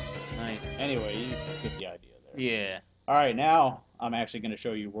 Nice. Anyway, you get the idea there. Yeah. Alright, now I'm actually going to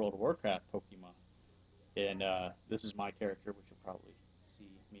show you World of Warcraft Pokemon. And this is my character, which you'll probably see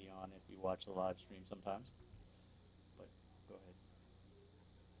me on if you watch the live stream sometimes. But go ahead.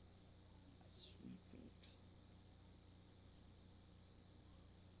 Sweet Phoenix.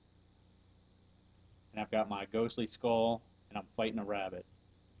 And I've got my ghostly skull, and I'm fighting a rabbit.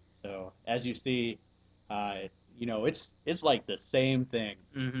 So as you see, you know, it's like the same thing.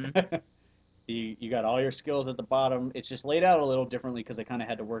 Mm-hmm. You got all your skills at the bottom. It's just laid out a little differently because they kind of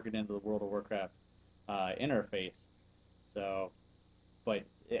had to work it into the World of Warcraft interface. So, but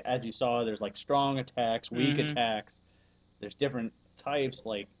as you saw, there's like strong attacks, weak attacks. There's different types.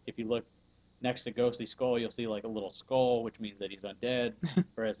 Like if you look next to Ghostly Skull, you'll see like a little skull, which means that he's undead.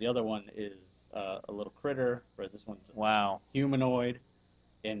 Whereas the other one is a little critter. Whereas this one's Wow. humanoid.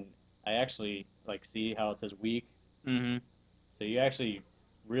 And I actually like see how it says weak. Mm-hmm. So you actually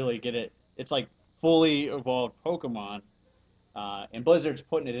really get it. It's like fully evolved Pokemon, and Blizzard's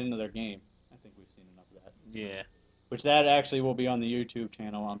putting it into their game. I think we've seen enough of that. Yeah. Which that actually will be on the YouTube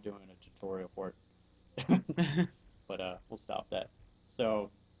channel. I'm doing a tutorial for it. But we'll stop that.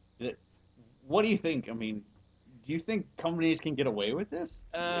 So, what do you think? I mean, do you think companies can get away with this?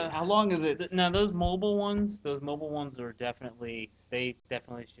 How long is it? Now those mobile ones are definitely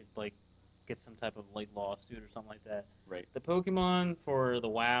should like get some type of like lawsuit or something like that. Right. The Pokemon for the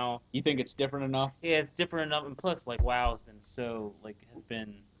WoW. You think it's different enough? Yeah, it's different enough, and plus like WoW has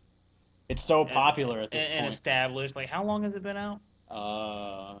been It's so popular at this and point. established. Like how long has it been out?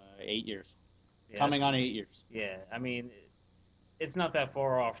 8 years. Yeah, Coming on 8 years. Yeah, I mean, it's not that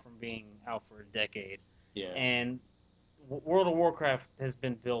far off from being out for a decade. Yeah. And World of Warcraft has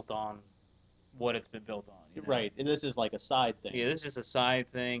been built on what it's been built on. You know? Right, and this is like a side thing. Yeah, this is just a side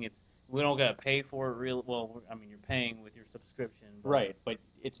thing. We don't gotta pay for it. Well, I mean, you're paying with your subscription. But Right, but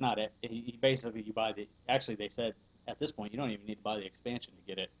it's not. Basically, you buy the. Actually, they said at this point you don't even need to buy the expansion to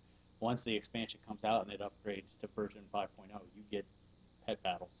get it. Once the expansion comes out and it upgrades to version 5.0, you get pet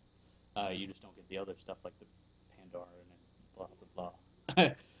battles. You just don't get the other stuff like the Pandora and blah blah blah.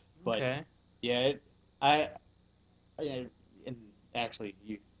 But okay. yeah, and actually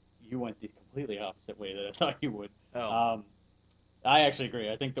you went the completely opposite way that I thought you would. Oh. I actually agree.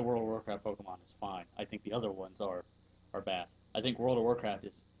 I think the World of Warcraft Pokemon is fine. I think the other ones are bad. I think World of Warcraft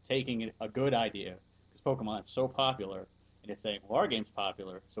is taking a good idea because Pokemon is so popular, and it's saying, well, our game's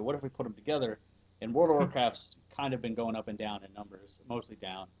popular, so what if we put them together? And World of Warcraft's kind of been going up and down in numbers, mostly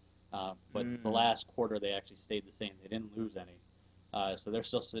down. But the last quarter they actually stayed the same. They didn't lose any. So they're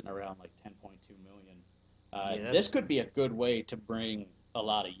still sitting around like 10.2 million. This could be a good way to bring a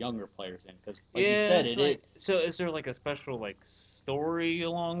lot of younger players in because, like you said, So is there like a special like story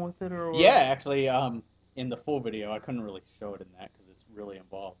along with it, or what? Yeah, actually, in the full video, I couldn't really show it in that because it's really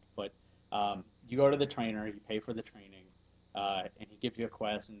involved. But you go to the trainer, you pay for the training, and he gives you a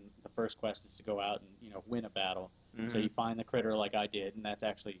quest. And the first quest is to go out and win a battle. So you find the critter like I did, and that's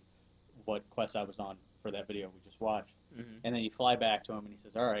actually what quest I was on for that video we just watched. And then you fly back to him, and he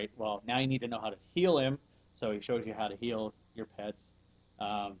says, "All right, well now you need to know how to heal him." So he shows you how to heal your pets.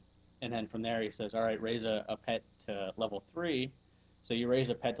 And then from there he says, "All right, raise a pet to level 3." So you raise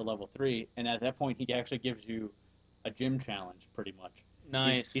a pet to level 3, and at that point he actually gives you a gym challenge, pretty much.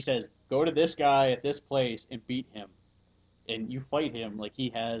 Nice. He says, go to this guy at this place and beat him, and you fight him like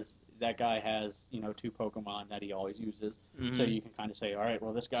that guy has 2 Pokemon that he always uses. So you can kind of say, all right,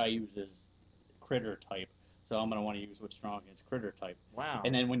 well this guy uses critter type, so I'm gonna want to use what's strong against critter type. Wow.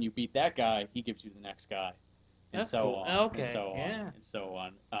 And then when you beat that guy, he gives you the next guy, and That's so cool. on, Okay. and so on, Yeah. and so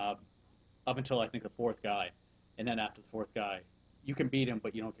on, up until I think the 4th guy, and then after the 4th guy, you can beat him,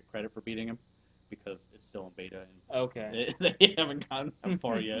 but you don't get credit for beating him because it's still in beta and Okay. they haven't gotten that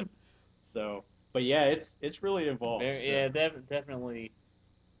far yet. So, but yeah, it's really involved. Yeah, definitely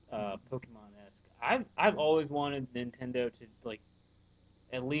Pokemon-esque. I've always wanted Nintendo to like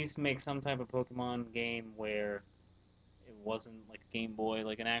at least make some type of Pokemon game where it wasn't like Game Boy,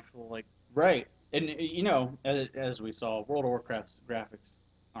 like an actual like. Right. And as we saw, World of Warcraft's graphics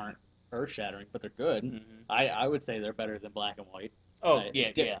aren't earth-shattering, but they're good. Mm-hmm. I would say they're better than Black and White. Oh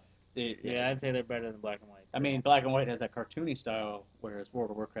yeah, yeah. Yeah, Yeah, I'd say they're better than Black and White. I mean, Black and White has that cartoony style, whereas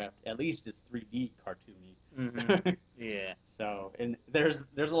World of Warcraft at least is 3D cartoony. Mm-hmm. Yeah. So, and there's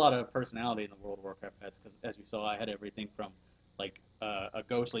a lot of personality in the World of Warcraft pets because, as you saw, I had everything from like a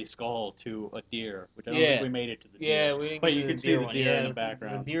ghostly skull to a deer, which I don't think we made it to the deer. Yeah, we didn't but get you to can the see deer the one. deer Yeah, in the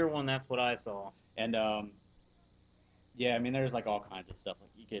background. The deer one, that's what I saw. And yeah, I mean, there's like all kinds of stuff. Like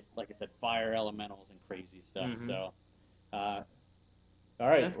you get, like I said, fire elementals and crazy stuff. Mm-hmm. So, all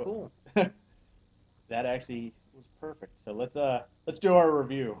right, That's cool. That actually was perfect. So let's do our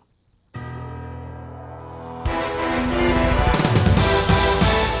review.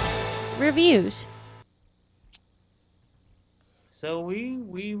 Reviews. So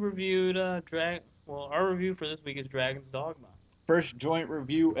we reviewed our review for this week is Dragon's Dogma. First joint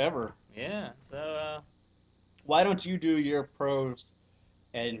review ever. Yeah. So why don't you do your pros,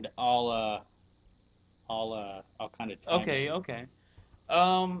 and I'll kind of chime in. Okay.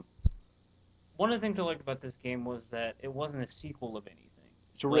 One of the things I liked about this game was that it wasn't a sequel of anything.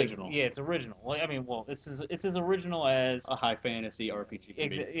 It's original. Like, yeah, it's original. Like, I mean, well, it's as original as a high fantasy RPG can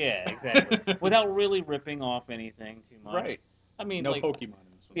be. Yeah, exactly. Without really ripping off anything too much. Right. I mean, no like, Pokemon in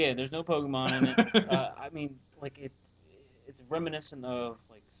this one. Yeah, there's no Pokemon in it. I mean, like it's reminiscent of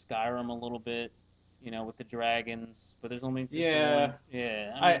like Skyrim a little bit, with the dragons, but there's only just one.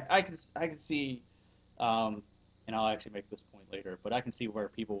 Yeah. I can see, and I'll actually make this point later, but I can see where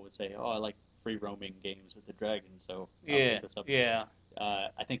people would say, oh, I like free roaming games with the dragons, so I'll pick this up. Yeah.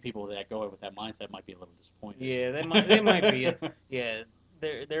 I think people that go with that mindset might be a little disappointed. Yeah, they might be. Yeah,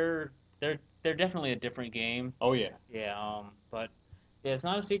 they're definitely a different game. Oh yeah. Yeah. But yeah, it's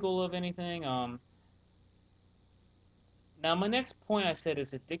not a sequel of anything. Now my next point I said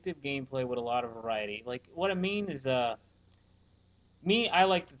is addictive gameplay with a lot of variety. Like what I mean is I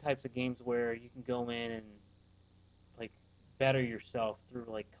like the types of games where you can go in and like better yourself through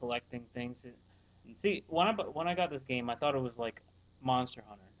like collecting things. See, when I got this game, I thought it was like Monster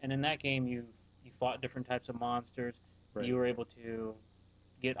Hunter, and in that game you fought different types of monsters. Right. You were able to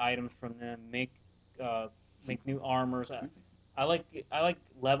get items from them, make new armors. I like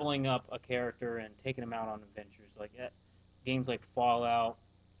leveling up a character and taking them out on adventures. Like games like Fallout,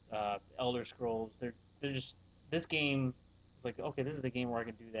 Elder Scrolls. They're just this game is like, okay, this is a game where I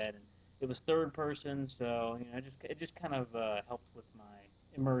can do that, and it was third person, so it just kind of helped with my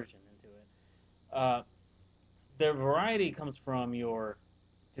immersion into it. The variety comes from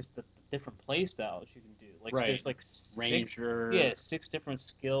just the different play styles you can do. Like there's like Ranger. 6 different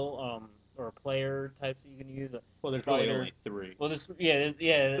skill or player types that you can use. Well, there's really only 3. Well, I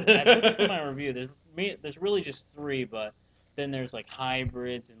put this in my review. There's really just 3, but then there's like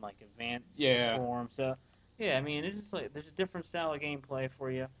hybrids and like advanced forms. So yeah, I mean it's just like there's a different style of gameplay for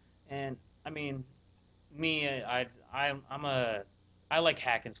you, and I mean I like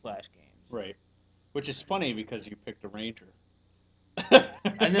hack and slash games. Right. Which is funny because you picked a ranger.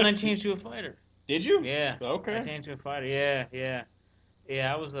 And then I changed to a fighter. Did you? Yeah. Okay. I changed to a fighter. Yeah.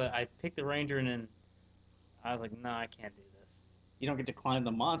 I picked the ranger and then I was like, no, I can't do this. You don't get to climb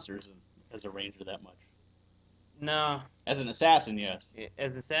the monsters as a ranger that much. No. As an assassin, yes.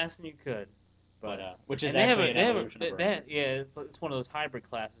 As an assassin, you could. But which is actually an evolution of ranger. It's one of those hybrid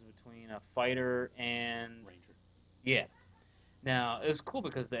classes between a fighter and ranger. Yeah. Now, it was cool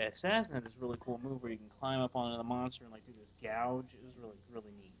because the assassin had this really cool move where you can climb up onto the monster and like do this gouge. It was really,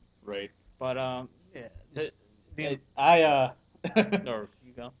 really neat. Right. But yeah. Or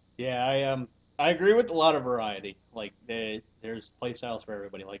you go. Yeah, I agree with a lot of variety. Like there's play styles for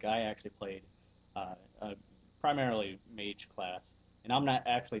everybody. Like I actually played primarily mage class, and I'm not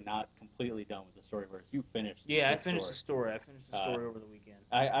completely done with the story. Whereas you finished. Yeah, I finished the story. I finished the story over the weekend.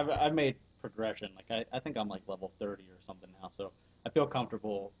 I've made progression. Like I think I'm like level 30 or something now, so I feel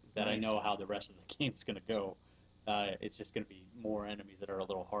comfortable that I know how the rest of the game's gonna go. It's just gonna be more enemies that are a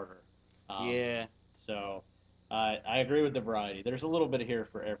little harder. Yeah. So I agree with the variety. There's a little bit here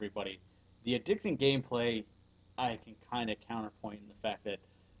for everybody. The addicting gameplay, I can kind of counterpoint in the fact that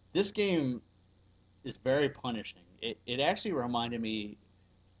this game is very punishing. It actually reminded me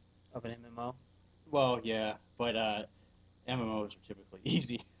of an MMO. Well, yeah, but MMOs are typically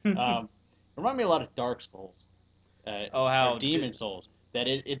easy. Remind me a lot of Dark Souls. Or Demon Souls. That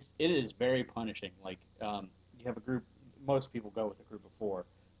it is very punishing. Like you have a group. Most people go with a group of 4.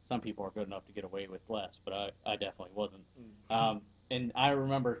 Some people are good enough to get away with less, but I definitely wasn't. And I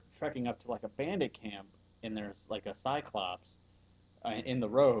remember trekking up to like a bandit camp, and there's like a Cyclops in the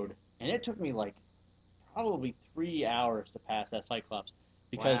road, and it took me like probably 3 hours to pass that Cyclops,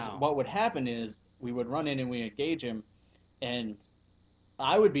 because Wow. what would happen is we would run in and we engage him, and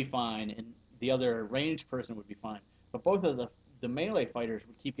I would be fine, and the other ranged person would be fine, but both of the melee fighters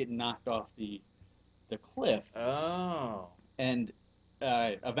would keep getting knocked off the cliff, Oh. and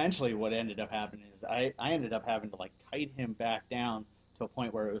eventually what ended up happening is I ended up having to like kite him back down to a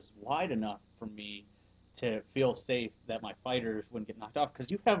point where it was wide enough for me to feel safe that my fighters wouldn't get knocked off, because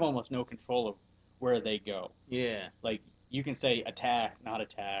you have almost no control of where they go. Yeah. Like, you can say attack, not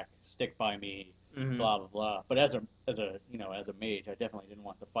attack, stick by me, Mhm. blah blah blah. But as a mage, I definitely didn't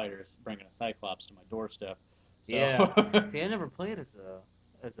want the fighters bringing a Cyclops to my doorstep. So Yeah. See, I never played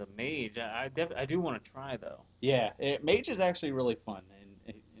as a mage. I do want to try though. yeah, mage is actually really fun,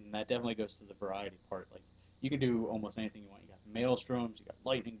 and that definitely goes to the variety part. Like, you can do almost anything you want. You got maelstroms, you got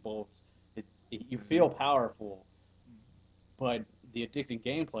lightning bolts. You Mhm. feel powerful, but the addicting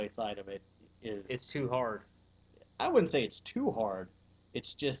gameplay side of it is, It's too hard. I wouldn't say it's too hard.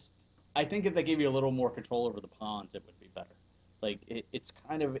 It's just, I think if they gave you a little more control over the pawns, it would be better. Like, it's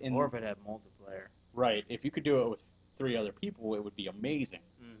kind of Or in, if it had multiplayer. right. If you could do it with 3 other people, it would be amazing.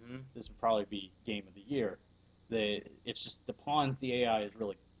 Mhm. This would probably be game of the year. It's just the pawns. The AI is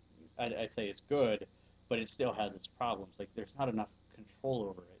really, I'd say it's good, but it still has its problems. Like, there's not enough control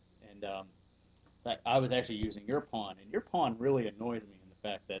over it. And that I was actually using your pawn, and your pawn really annoys me in the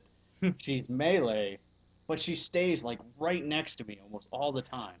fact that she's melee, but she stays like right next to me almost all the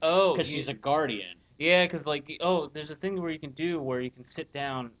time Oh, because she's a guardian. yeah, 'cause like there's a thing where you can do where you can sit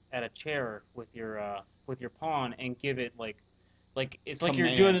down at a chair with your pawn and give it like it's like you're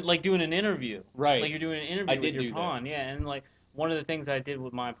doing it Commands. like doing an interview. Like Right. you're doing an I interview with did your do that. pawn, yeah, and like one of the things I did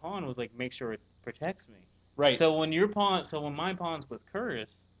with my pawn was like make sure it protects me. Right. So when my pawn's with Curtis,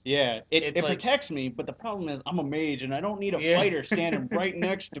 Yeah. It it's it like protects me, but the problem is I'm a mage and I don't need a yeah. fighter standing right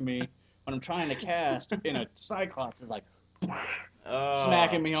next to me when I'm trying to cast, and a Cyclops is like Oh,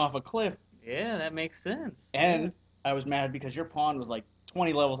 smacking me off a cliff. yeah, that makes sense. Yeah. And I was mad because your pawn was like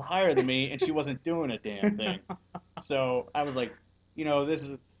 20 levels higher than me and she wasn't doing a damn thing. So I was like, this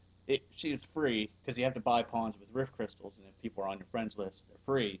is it. She's free because you have to buy pawns with rift crystals, and if people are on your friends list, they're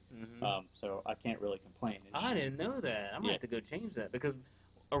free. Mhm. So I can't really complain. And I didn't know that. I might yeah, have to go change that because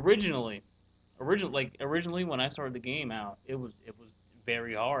originally when I started the game out, it was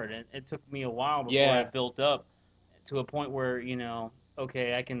very hard and it took me a while before I yeah, built up to a point where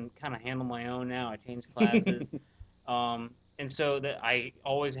okay, I can kind of handle my own now. I changed classes, and so that I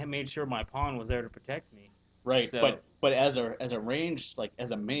always had made sure my pawn was there to protect me. right. So But as a range, like as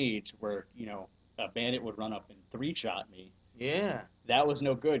a mage, where a bandit would run up and three-shot me, yeah, that was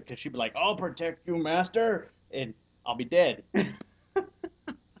no good because she'd be like, "I'll protect you, master," and I'll be dead.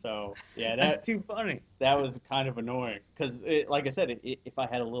 So yeah, that's too funny. that was kind of annoying because, like I said, if I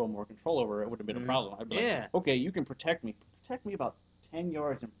had a little more control over it, it would have been a Hmm. problem. I'd be like, Yeah, okay, you can protect me about 10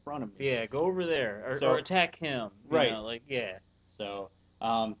 yards in front of me. yeah. Go over there or So, attack him. right. Like yeah. So,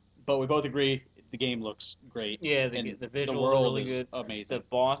 but we both agree the game looks great Yeah, and the the visuals are world really is good. The amazing.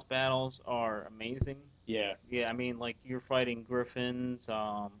 boss battles are amazing. Yeah, Yeah, I mean, like you're fighting griffins,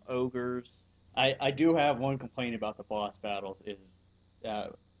 ogres. I do have one complaint about the boss battles is, uh,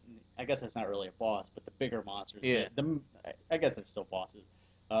 I guess it's not really a boss, but the bigger monsters. Yeah. I guess they're still bosses.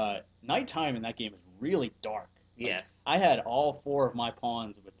 Nighttime in that game is really dark. Like, Yes. I had all four of my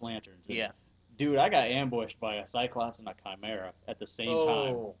pawns with lanterns, and Yeah. dude, I got ambushed by a Cyclops and a Chimera at the same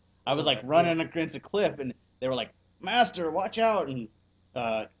time. Oh. I was Oh, like that's running good. against a cliff, and they were like, "Master, watch out!" And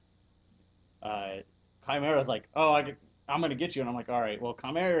uh, uh, Chimera's like, "Oh, I'm gonna get you," and I'm like, "All right." Well,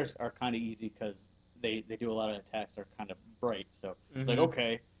 Chimeras are kind of easy because they do a lot of attacks that are kind of bright. So it's like, Mhm.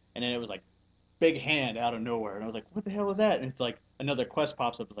 okay, and then it was like big hand out of nowhere, and I was like, "What the hell is that?" And it's like another quest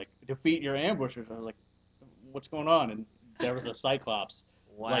pops up. It's like, defeat your ambushers. I was like, "What's going on?" And there was a Cyclops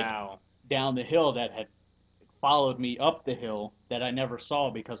like Wow. down the hill that had followed me up the hill that I never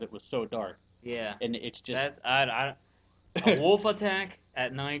saw because it was so dark. Yeah. And it's just That a wolf attack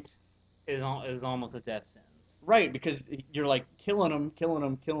at night is almost a death sentence. right, because you're like killing them, killing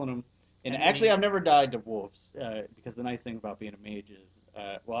them, killing them. And And then actually, I've never died to wolves, because the nice thing about being a mage is,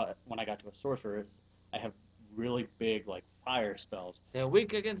 well, when I got to a sorcerer, is I have really big like fire spells. they're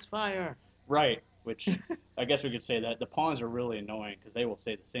weak against fire. Right, which I guess we could say that the pawns are really annoying because they will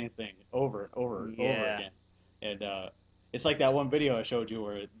say the same thing over and over and over Yeah. again. And it's like that one video I showed you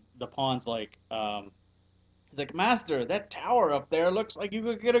where the pawn's like, he's like, "Master, that tower up there looks like you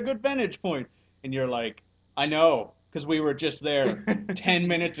could get a good vantage point." And you're like, "I know, because we were just there 10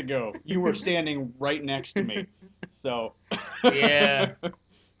 minutes ago. You were standing right next to me." So, Yeah,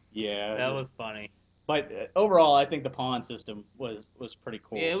 yeah. that was funny. But overall, I think the pawn system was pretty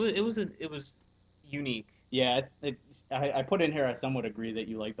cool. Yeah, it was unique. Yeah, I put in here I somewhat agree that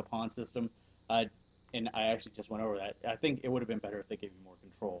you like the pawn system, and I actually just went over that. I think it would have been better if they gave you more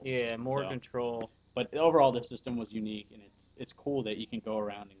control. Yeah, more So, control. but overall, the system was unique, and it's cool that you can go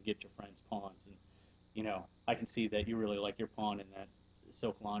around and get your friends' pawns, and I can see that you really like your pawn in that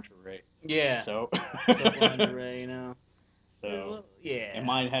silk lingerie. Yeah. So. Silk lingerie, So. Yeah. And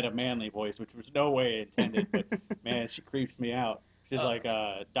mine had a manly voice, which was no way intended, but man, she creeps me out. She's like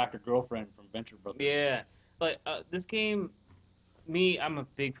Dr. Girlfriend from Venture Brothers. Yeah, but this game, I'm a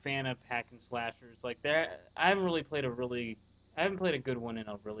big fan of hack and slashers. Like I haven't played a good one in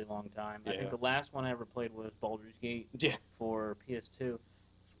a really long time. I think the last one I ever played was Baldur's Gate for PS2.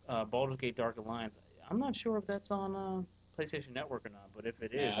 Baldur's Gate Dark Alliance. I'm not sure if that's on PlayStation Network or not, but if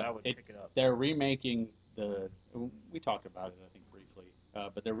it is, I would pick it up. They're remaking we talked about it, I think, briefly,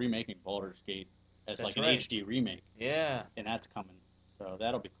 but they're remaking Baldur's Gate as That's an right. HD remake. Yeah. And that's coming, so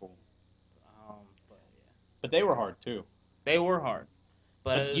that'll be cool. But yeah. But they were hard, too. They were hard.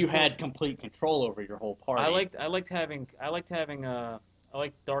 But you had complete control over your whole party. I liked having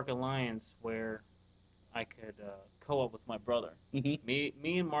Dark Alliance where I could co-op with my brother. Mm-hmm.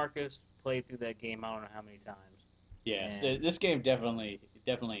 Me and Marcus played through that game I don't know how many times. Yeah, so this game definitely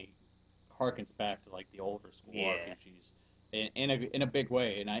harkens back to like the older school RPGs in a big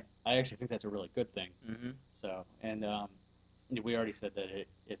way, and I actually think that's a really good thing. Mm-hmm. So, and we already said that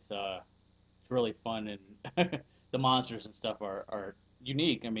it's really fun, and the monsters and stuff are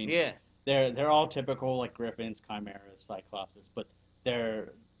unique. I mean, they're all typical like griffins, chimeras, cyclopses, but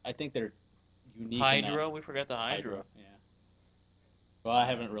I think they're unique. Hydra, we forgot the Hydra. Yeah. Well, I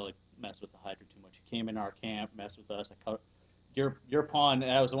haven't really messed with the Hydra too much. He came in our camp, messed with us. Your pawn.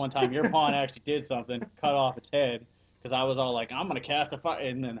 That was the one time your pawn actually did something, cut off its head, because I was all like, I'm gonna cast a fire,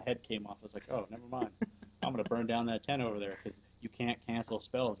 and then the head came off. I was like, oh, never mind. I'm gonna burn down that tent over there because you can't cancel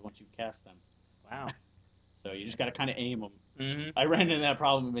spells once you cast them. Wow. So you just gotta kind of aim them. Mm-hmm. I ran into that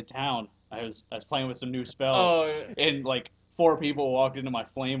problem in town. I was playing with some new spells, and like 4 people walked into my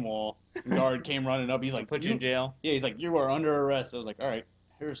flame wall. The guard came running up. He's like, put you in jail. Yeah, he's like, you are under arrest. I was like, all right,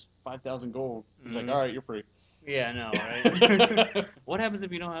 here's 5,000 gold. He's like, all right, you're free. Yeah, I know, right? What happens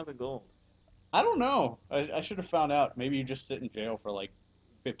if you don't have the gold? I don't know. I should have found out. Maybe you just sit in jail for like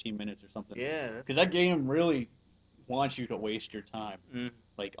 15 minutes or something. Yeah. Because that game really wants you to waste your time.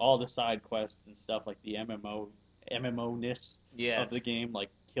 Like all the side quests and stuff, like the MMO-ness of the game, like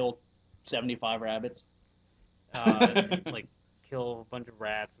kill 75 rabbits. Like kill a bunch of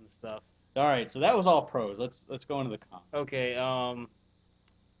rats and stuff. All right, so that was all pros. Let's go into the cons. Okay.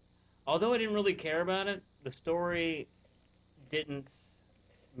 Although I didn't really care about it, the story didn't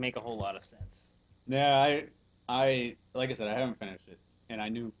make a whole lot of sense. Yeah, I like I said, I haven't finished it, and I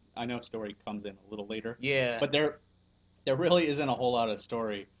know story comes in a little later. Yeah. But there really isn't a whole lot of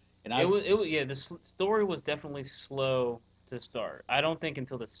story, and the story was definitely slow to start. I don't think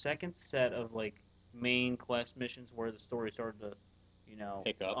until the second set of like main quest missions where the story started to,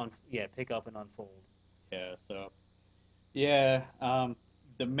 pick up. Pick up and unfold. Yeah. So. Yeah.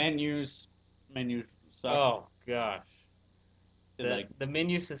 The menus suck. Oh gosh. The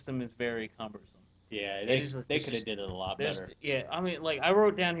menu system is very cumbersome. Yeah, they could have did it a lot better. Yeah, I mean, like I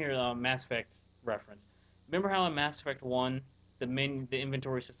wrote down here Mass Effect reference. Remember how in Mass Effect 1 the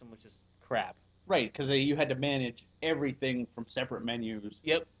inventory system was just crap? Right, because you had to manage everything from separate menus.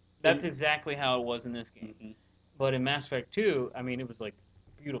 Yep, that's exactly how it was in this game. Mm-hmm. But in Mass Effect 2, I mean, it was like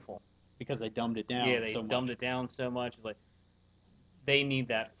beautiful. Because they dumbed it down. Yeah, they dumbed it down so much. It's like they need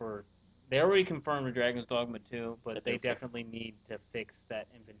that for. They already confirmed the Dragon's Dogma 2, but they definitely need to fix that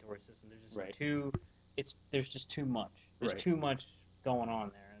inventory system. There's just there's just too much. There's too much going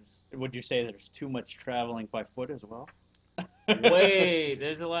on there. Would you say there's too much traveling by foot as well?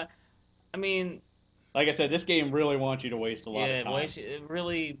 There's a lot. I mean, like I said, this game really wants you to waste a lot of time. It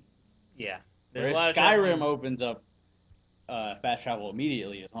really, yeah. There's a lot of Skyrim opens up fast travel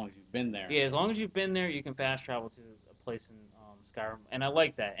immediately as long as you've been there. Yeah, as long as you've been there, you can fast travel to a place in Skyrim, and I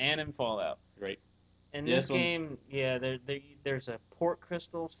like that, and in Fallout. Right. In this game, there's a port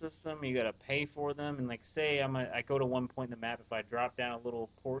crystal system. You gotta pay for them, and like say I go to one point in the map. If I drop down a little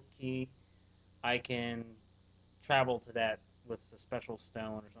port key, I can travel to that with a special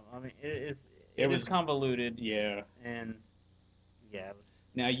stone or something. I mean, it was convoluted. Yeah. And yeah. It was,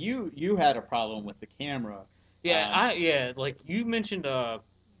 now you had a problem with the camera. Yeah, like you mentioned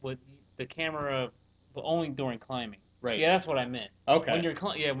with the camera, but only during climbing. Right. Yeah, that's what I meant. Okay. When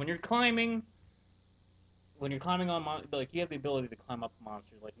you're climbing on like you have the ability to climb up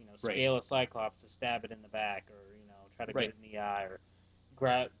monsters, like scale a cyclops to stab it in the back, or try to get it in the eye, or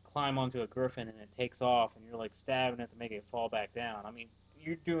climb onto a griffin and it takes off, and you're like stabbing it to make it fall back down. I mean,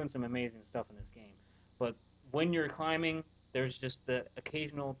 you're doing some amazing stuff in this game. But when you're climbing, there's just the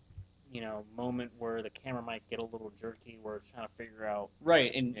occasional, moment where the camera might get a little jerky, where it's trying to figure out. Right,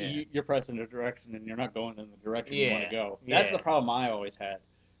 and Yeah. you're pressing a direction and you're not going in the direction you want to Yeah, go. That's the yeah. problem I always had.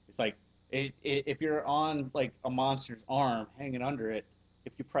 It's like if you're on like a monster's arm hanging under it,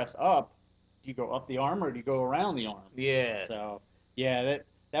 if you press up, do you go up the arm or do you go around the arm? Yes. So yeah,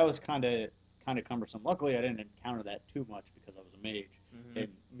 that was kind of cumbersome. Luckily, I didn't encounter that too much because I was a mage, and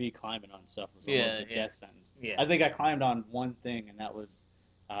me climbing on stuff was Yeah, almost a yeah. death sentence. Yeah. I think I climbed on one thing, and that was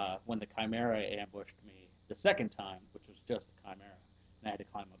when the Chimera ambushed me the second time, which was just the Chimera, and I had to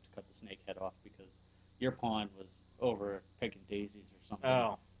climb up to cut the snake head off because your pawn was over picking daisies or something.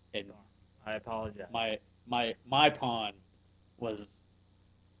 Oh, And I apologize. my pawn was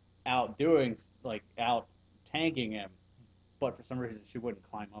out tanking him, but for some reason she wouldn't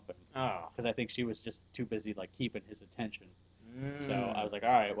climb up him Oh. because I think she was just too busy like keeping his attention. Mm. So I was like, all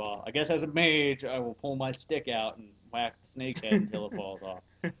right, well, I guess as a mage, I will pull my stick out and whack the snake head until it falls off.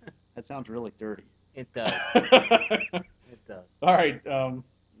 That sounds really dirty. It does. It does. All right,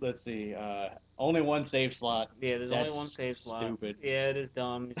 let's see. Only one save slot. Yeah, there's That's only one save slot. Stupid. Yeah, it is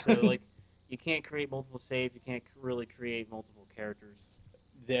dumb. So like, you can't create multiple saves. You can't really create multiple characters.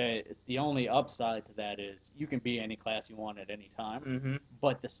 The only upside to that is you can be any class you want at any time, Mm-hmm.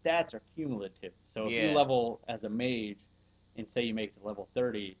 but the stats are cumulative. So if you Yeah. level as a mage and say you make it to level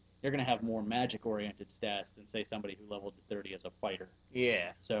 30, you're going to have more magic-oriented stats than, say, somebody who leveled to 30 as a fighter.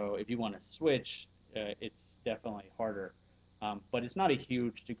 Yeah. So if you want to switch, it's definitely harder. But it's not a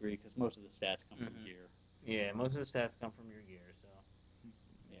huge degree because most of the stats come from gear. Yeah, most of the stats come from your gear. So.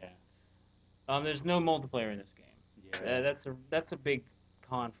 Yeah. There's no multiplayer in this game. Yeah. That's a big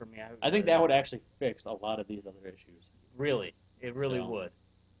con for me. I think that would actually fix a lot of these other issues. Really, it really would.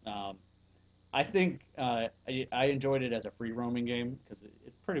 I think I enjoyed it as a free roaming game because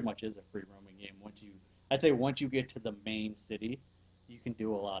it pretty much is a free roaming game. I'd say once you get to the main city, you can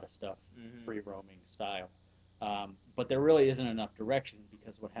do a lot of stuff free roaming style. But there really isn't enough direction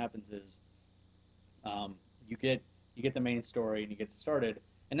because what happens is you get the main story and you get started,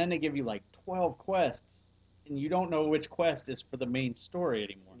 and then they give you like 12 quests, and you don't know which quest is for the main story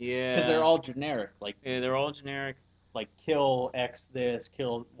anymore. Yeah. Because they're all generic. Like they're all generic. Like kill X this,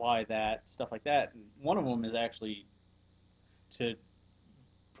 kill Y that, stuff like that. And one of them is actually to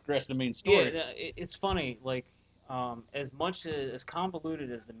progress the main story. Yeah, it's funny. Like, as much as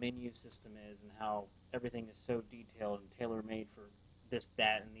convoluted as the menu system is, and how everything is so detailed and tailor made for this,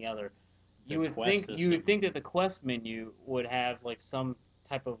 that, and the other, you would think that the quest menu would have like some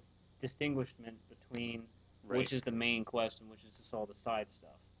type of distinguishment between which is the main quest and which is just all the side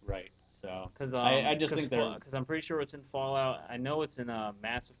stuff. Right. So I just think because I'm pretty sure it's in Fallout. I know it's in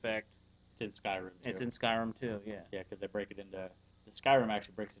Mass Effect. It's in Skyrim too. It's in Skyrim too. Yeah. Yeah, because they break it into Skyrim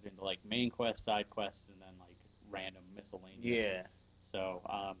actually breaks it into like main quests, side quests, and then like random miscellaneous. Yeah. So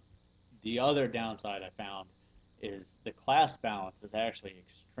the other downside I found is the class balance is actually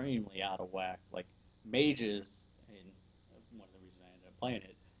extremely out of whack. Like mages, and one of the reasons I ended up playing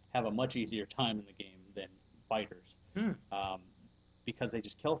it, have a much easier time in the game than fighters. Because they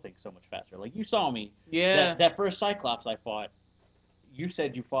just kill things so much faster. Like you saw me. Yeah. That first Cyclops I fought, you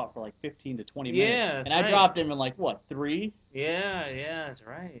said you fought for like 15 to 20 minutes. Yeah, that's and I dropped him in like what, 3? Yeah, that's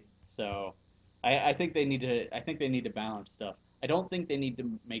right. So, I think they need to balance stuff. I don't think they need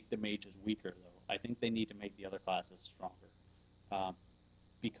to make the mages weaker though. I think they need to make the other classes stronger.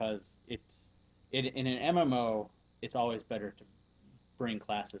 Because in an MMO, it's always better to bring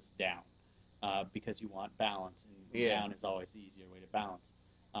classes down. Because you want balance, and down is always the easier way to balance.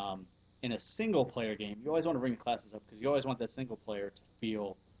 In a single-player game, you always want to bring classes up because you always want that single player to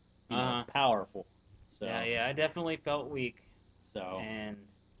feel, powerful. So, yeah, I definitely felt weak. So, and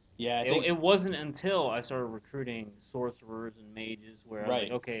yeah, it wasn't until I started recruiting sorcerers and mages where I was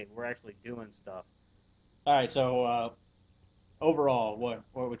like, okay, we're actually doing stuff. All right, so overall, what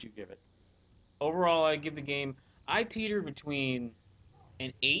would you give it? Overall, I give the game. I teeter between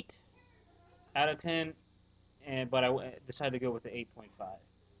an 8 out of 10, but I decided to go with the 8.5.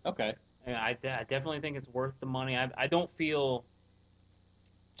 Okay. And I definitely think it's worth the money. I don't feel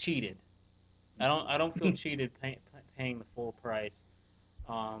cheated. I don't feel cheated paying the full price.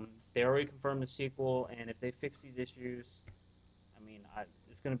 They already confirmed the sequel, and if they fix these issues, I mean,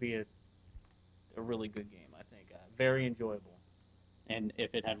 it's going to be a really good game. I think very enjoyable. And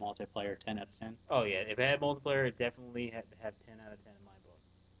if it had multiplayer, 10 out of 10. Oh yeah, if it had multiplayer, it definitely had to have 10 out of 10 in my book.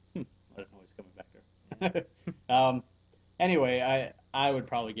 I don't know what's coming back there. Anyway, I would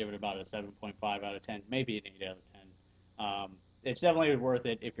probably give it about a 7.5 out of 10, maybe an 8 out of 10. it's definitely worth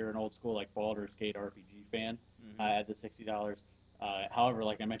it if you're an old school like Baldur's Gate RPG fan at the $60. However,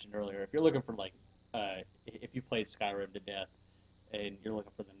 like I mentioned earlier, if you're looking for like if you played Skyrim to death and you're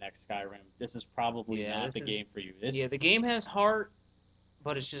looking for the next Skyrim, this is probably not the game for you. The game has heart,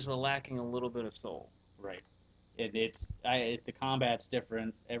 but it's just lacking a little bit of soul. Right. The combat's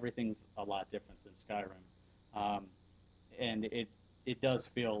different. Everything's a lot different than Skyrim, and it does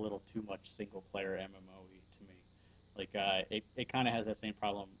feel a little too much single player MMO-y to me. Like it kind of has that same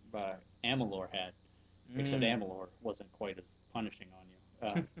problem Amalur had, except Amalur wasn't quite as punishing on you.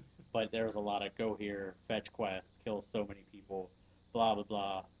 But there was a lot of go here, fetch quests, kill so many people, blah blah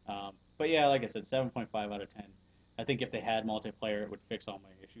blah. But yeah, like I said, 7.5 out of 10. I think if they had multiplayer, it would fix all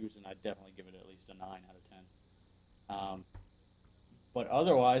my issues, and I'd definitely give it at least a 9 out of 10. But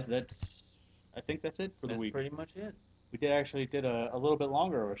otherwise, I think that's it for the week. That's pretty much it. We did a little bit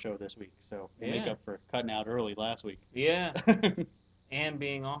longer of a show this week, so we'll make up for cutting out early last week. Yeah. And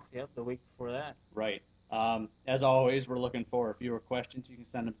being off, the week before that. Right. As always, we're looking for viewer questions. You can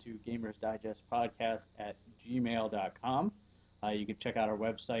send them to gamersdigestpodcast@gmail.com. You can check out our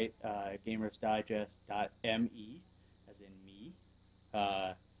website, gamersdigest.me, as in me.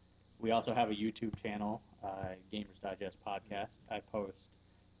 We also have a YouTube channel, Gamers Digest Podcast. I post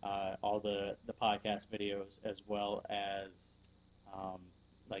all the podcast videos as well as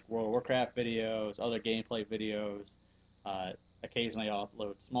like World of Warcraft videos, other gameplay videos. Occasionally I'll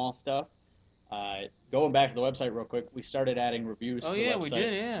upload small stuff. Going back to the website real quick, we started adding reviews to the website. We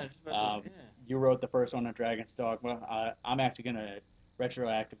did, yeah. You wrote the first one on Dragon's Dogma. I'm actually going to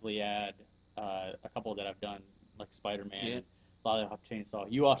retroactively add a couple that I've done, like Spider-Man, Lollipop Chainsaw.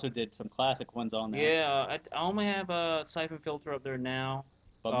 You also did some classic ones on there. Yeah, I only have a Siphon Filter up there now.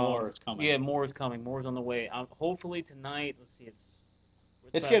 But more is coming. Yeah, more is coming. More is on the way. Hopefully tonight, let's see,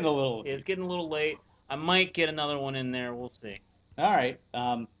 it's getting a little... Yeah, it's getting a little late. I might get another one in there. We'll see. All right.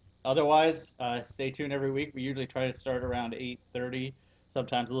 Otherwise, stay tuned every week. We usually try to start around 8:30,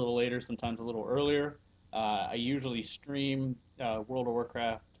 sometimes a little later, sometimes a little earlier. I usually stream World of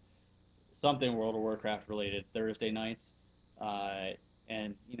Warcraft, something World of Warcraft related, Thursday nights, and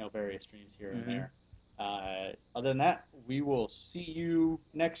various streams here and there. Other than that, we will see you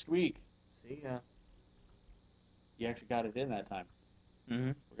next week. See ya. You actually got it in that time.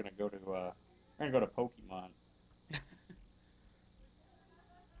 We're gonna go to Pokemon.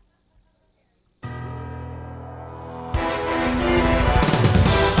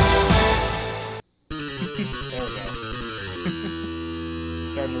 There we go.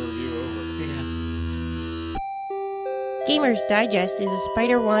 Starting the review over. Gamers Digest is a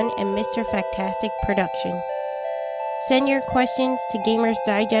Spider One and Mr. Factastic production. Send your questions to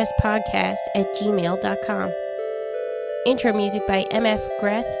gamersdigestpodcast@gmail.com. Intro music by MF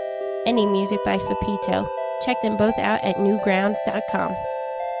Greth. Any music by Fapito. Check them both out at newgrounds.com.